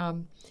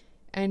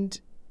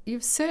 And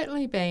you've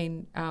certainly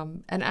been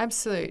an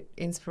absolute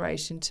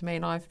inspiration to me,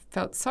 and I've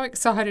felt so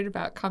excited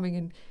about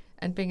coming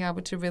and being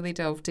able to really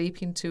delve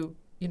deep into,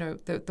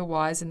 the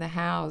whys and the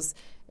hows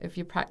of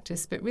your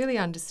practice, but really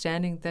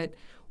understanding that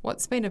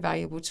what's been a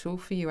valuable tool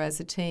for you as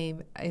a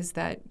team is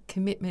that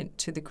commitment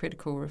to the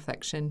critical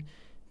reflection,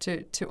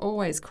 to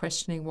always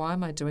questioning why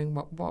am I doing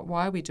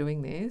why are we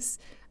doing this,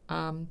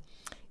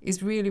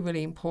 is really,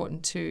 really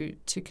important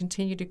to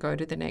continue to go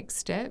to the next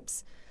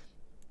steps.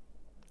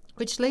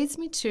 Which leads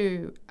me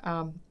to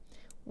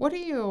what are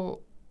your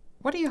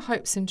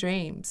hopes and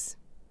dreams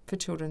for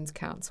Children's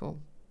Council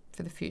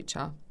for the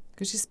future?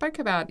 Because you spoke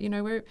about,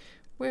 we're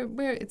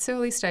it's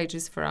early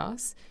stages for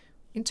us.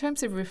 In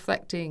terms of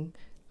reflecting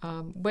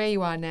where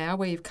you are now,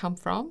 where you've come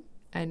from,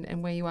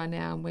 and where you are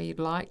now and where you'd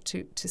like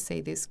to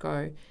see this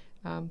go,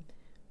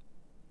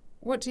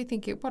 what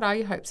are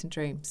your hopes and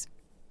dreams?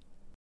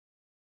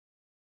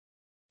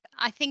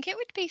 I think it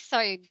would be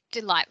so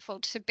delightful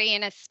to be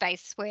in a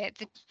space where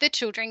the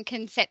children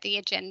can set the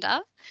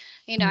agenda.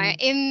 You know,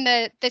 in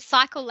the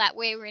cycle that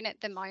we're in at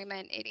the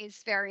moment, it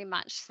is very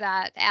much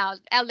that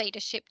our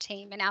leadership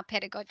team and our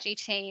pedagogy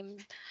team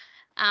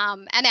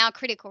and our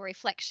critical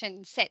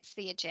reflection sets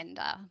the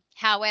agenda.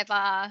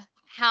 However,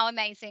 how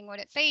amazing would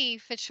it be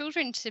for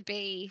children to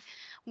be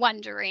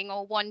wondering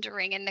or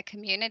wandering in the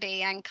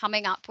community and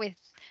coming up with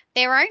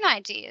their own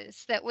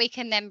ideas that we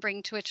can then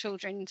bring to a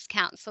children's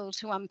council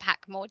to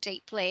unpack more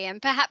deeply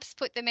and perhaps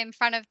put them in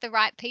front of the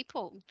right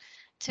people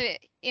to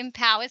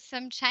empower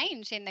some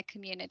change in the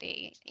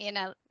community in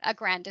a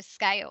grander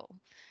scale.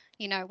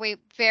 You know, we're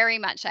very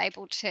much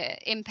able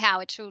to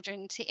empower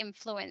children to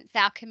influence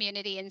our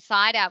community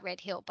inside our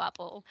Red Hill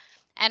bubble.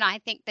 And I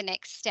think the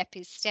next step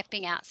is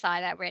stepping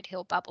outside our Red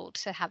Hill bubble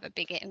to have a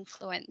bigger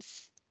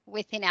influence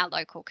within our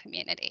local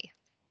community.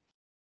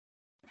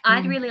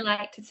 I'd really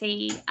like to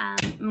see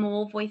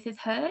more voices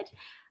heard.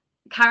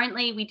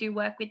 Currently, we do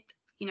work with,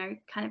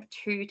 kind of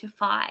 2 to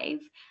 5,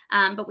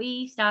 but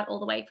we start all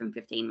the way from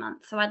 15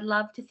 months. So I'd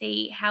love to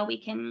see how we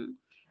can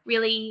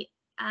really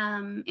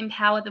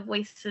empower the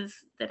voices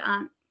that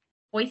aren't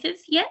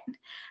voices yet,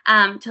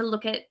 to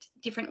look at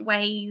different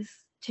ways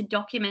to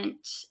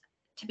document,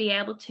 to be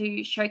able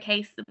to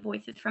showcase the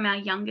voices from our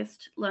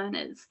youngest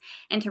learners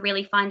and to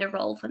really find a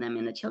role for them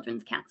in the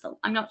Children's Council.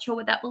 I'm not sure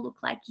what that will look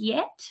like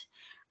yet,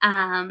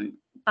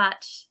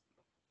 but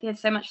there's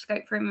so much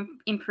scope for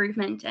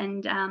improvement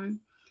and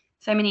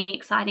so many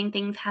exciting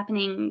things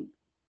happening.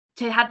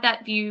 To have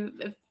that view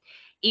of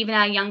even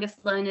our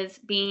youngest learners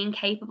being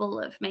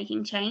capable of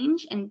making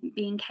change and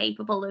being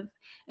capable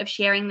of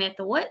sharing their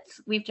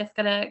thoughts, we've just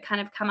got to kind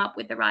of come up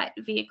with the right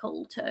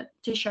vehicle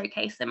to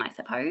showcase them, I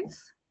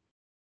suppose.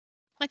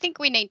 I think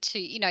we need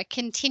to,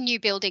 continue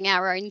building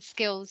our own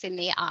skills in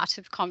the art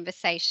of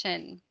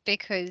conversation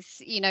because,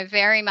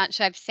 very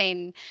much I've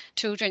seen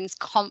children's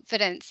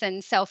confidence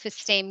and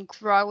self-esteem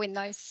grow in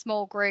those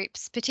small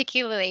groups,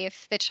 particularly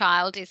if the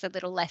child is a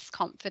little less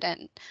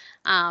confident.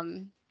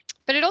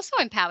 But it also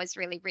empowers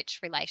really rich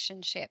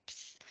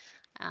relationships.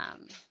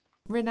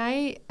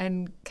 Renee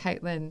and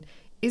Kaitlyn,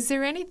 is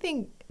there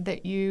anything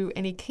that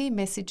any key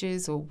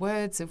messages or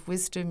words of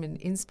wisdom and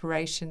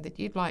inspiration that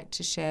you'd like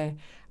to share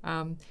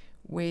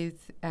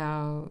with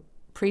our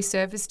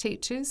pre-service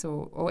teachers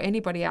or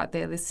anybody out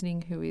there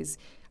listening who is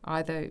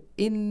either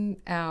in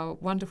our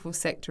wonderful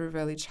sector of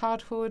early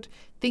childhood,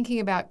 thinking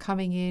about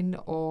coming in,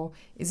 or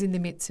is in the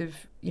midst of,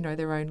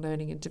 their own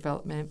learning and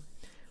development?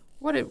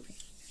 What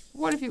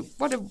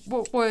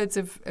words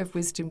of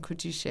wisdom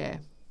could you share?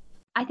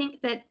 I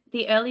think that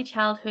the early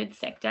childhood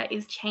sector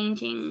is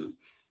changing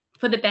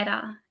for the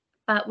better,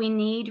 but we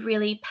need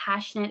really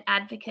passionate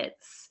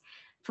advocates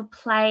for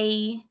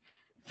play,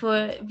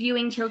 for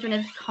viewing children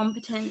as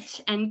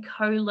competent and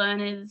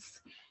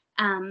co-learners,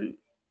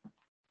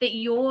 that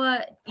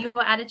your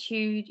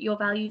attitude, your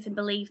values and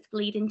beliefs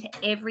bleed into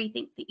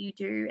everything that you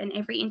do and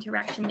every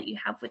interaction that you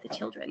have with the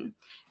children.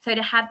 So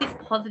to have this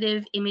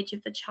positive image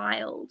of the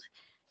child,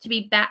 to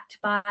be backed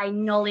by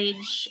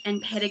knowledge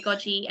and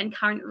pedagogy and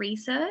current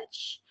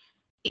research,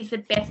 is the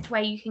best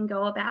way you can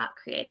go about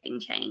creating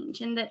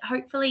change. And that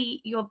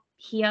hopefully you're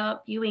here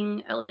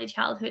viewing early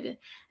childhood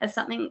as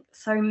something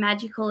so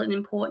magical and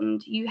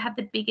important. You have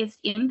the biggest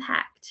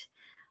impact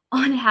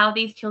on how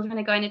these children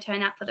are going to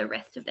turn out for the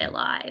rest of their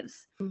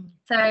lives.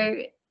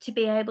 So to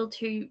be able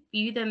to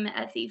view them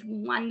as these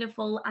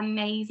wonderful,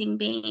 amazing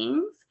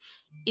beings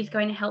is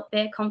going to help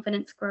their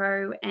confidence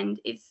grow and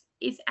is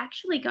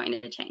actually going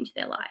to change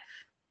their life.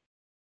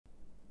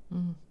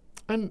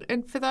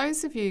 And for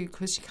those of you,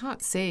 because you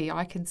can't see,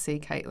 I can see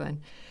Kaitlyn.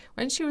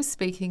 When she was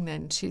speaking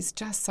then, she's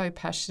just so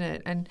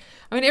passionate. And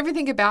I mean,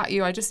 everything about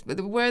you,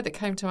 the word that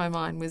came to my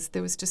mind was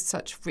there was just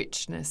such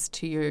richness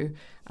to you.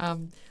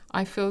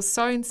 I feel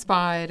so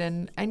inspired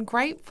and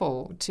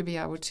grateful to be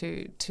able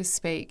to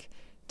speak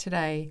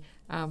today.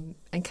 And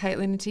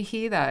Kaitlyn, to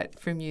hear that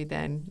from you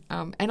then.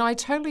 And I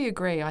totally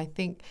agree. I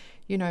think,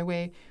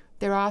 where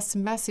there are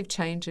some massive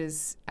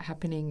changes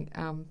happening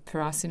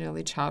for us in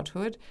early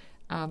childhood.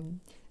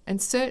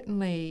 And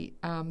certainly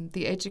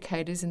the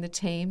educators and the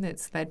team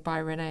that's led by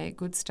Renee at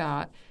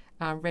Goodstart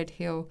Red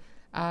Hill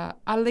are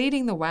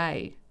leading the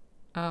way.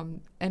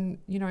 And,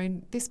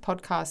 in this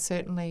podcast,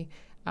 certainly,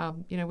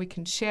 we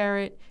can share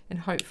it and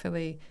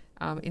hopefully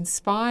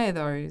inspire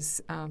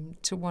those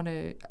to want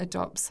to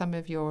adopt some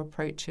of your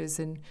approaches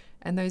and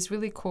those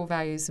really core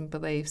values and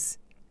beliefs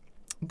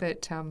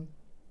that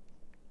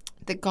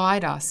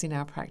guide us in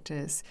our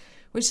practice.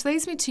 Which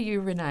leads me to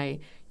you, Renee.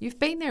 You've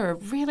been there a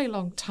really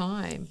long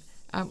time.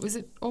 Was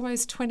it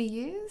almost 20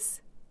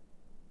 years?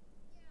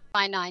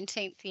 My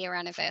 19th year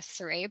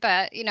anniversary,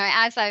 but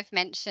as I've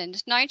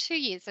mentioned, no 2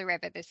 years are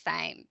ever the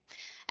same.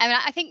 And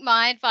I think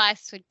my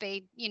advice would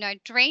be,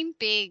 dream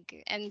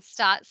big and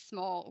start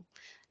small.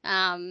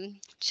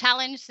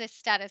 Challenge the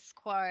status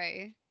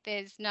quo.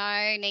 There's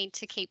no need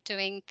to keep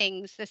doing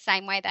things the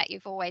same way that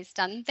you've always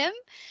done them,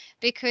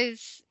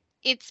 because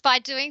it's by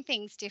doing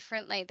things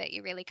differently that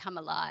you really come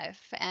alive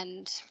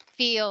and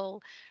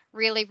feel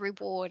really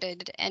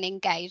rewarded and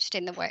engaged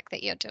in the work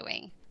that you're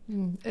doing.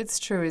 It's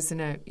true, isn't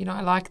it?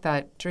 I like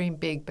that. Dream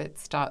big, but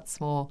start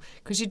small.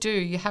 Because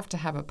you have to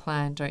have a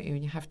plan, don't you?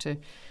 And you have to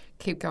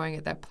keep going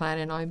at that plan.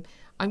 And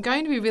I'm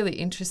going to be really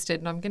interested,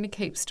 and I'm going to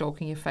keep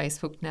stalking your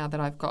Facebook now that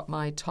I've got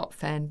my top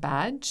fan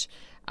badge.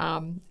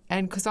 And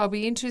because I'll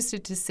be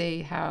interested to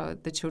see how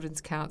the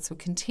Children's Council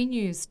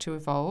continues to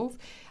evolve.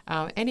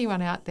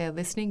 Anyone out there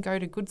listening, go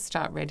to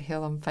Goodstart Red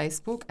Hill on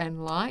Facebook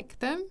and like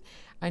them.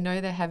 I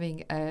know they're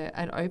having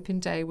an open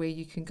day where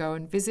you can go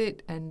and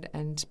visit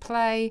and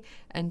play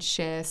and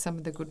share some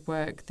of the good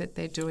work that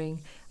they're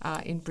doing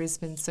in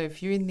Brisbane. So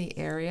if you're in the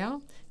area,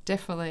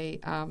 definitely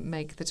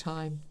make the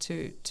time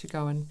to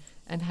go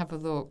and have a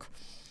look.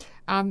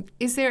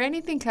 Is there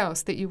anything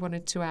else that you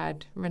wanted to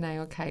add, Renee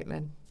or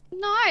Kaitlyn?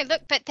 No,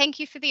 look, but thank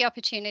you for the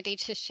opportunity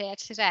to share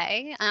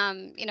today.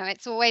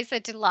 It's always a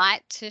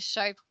delight to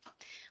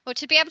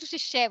to be able to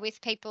share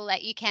with people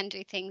that you can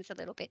do things a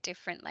little bit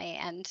differently,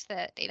 and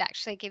that it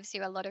actually gives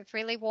you a lot of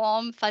really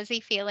warm,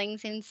 fuzzy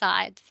feelings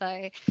inside. So,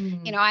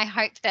 I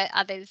hope that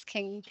others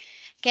can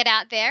get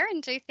out there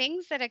and do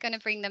things that are going to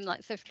bring them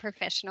lots of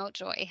professional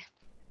joy.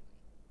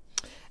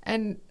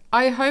 And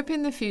I hope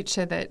in the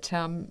future that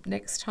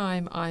next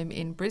time I'm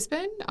in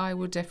Brisbane, I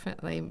will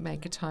definitely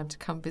make a time to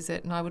come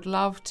visit, and I would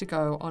love to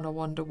go on a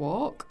wander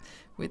walk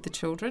with the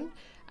children.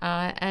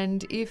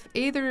 And if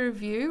either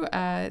of you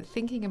are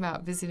thinking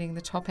about visiting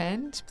the top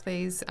end,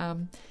 please,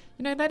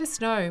 let us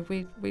know.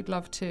 We'd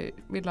love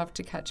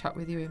to catch up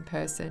with you in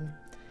person.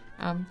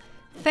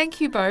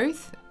 Thank you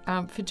both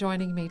for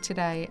joining me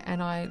today,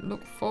 and I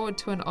look forward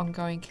to an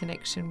ongoing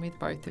connection with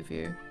both of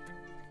you.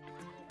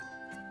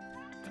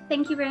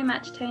 Thank you very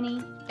much,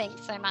 Toni.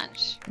 Thanks so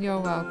much. You're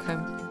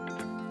welcome.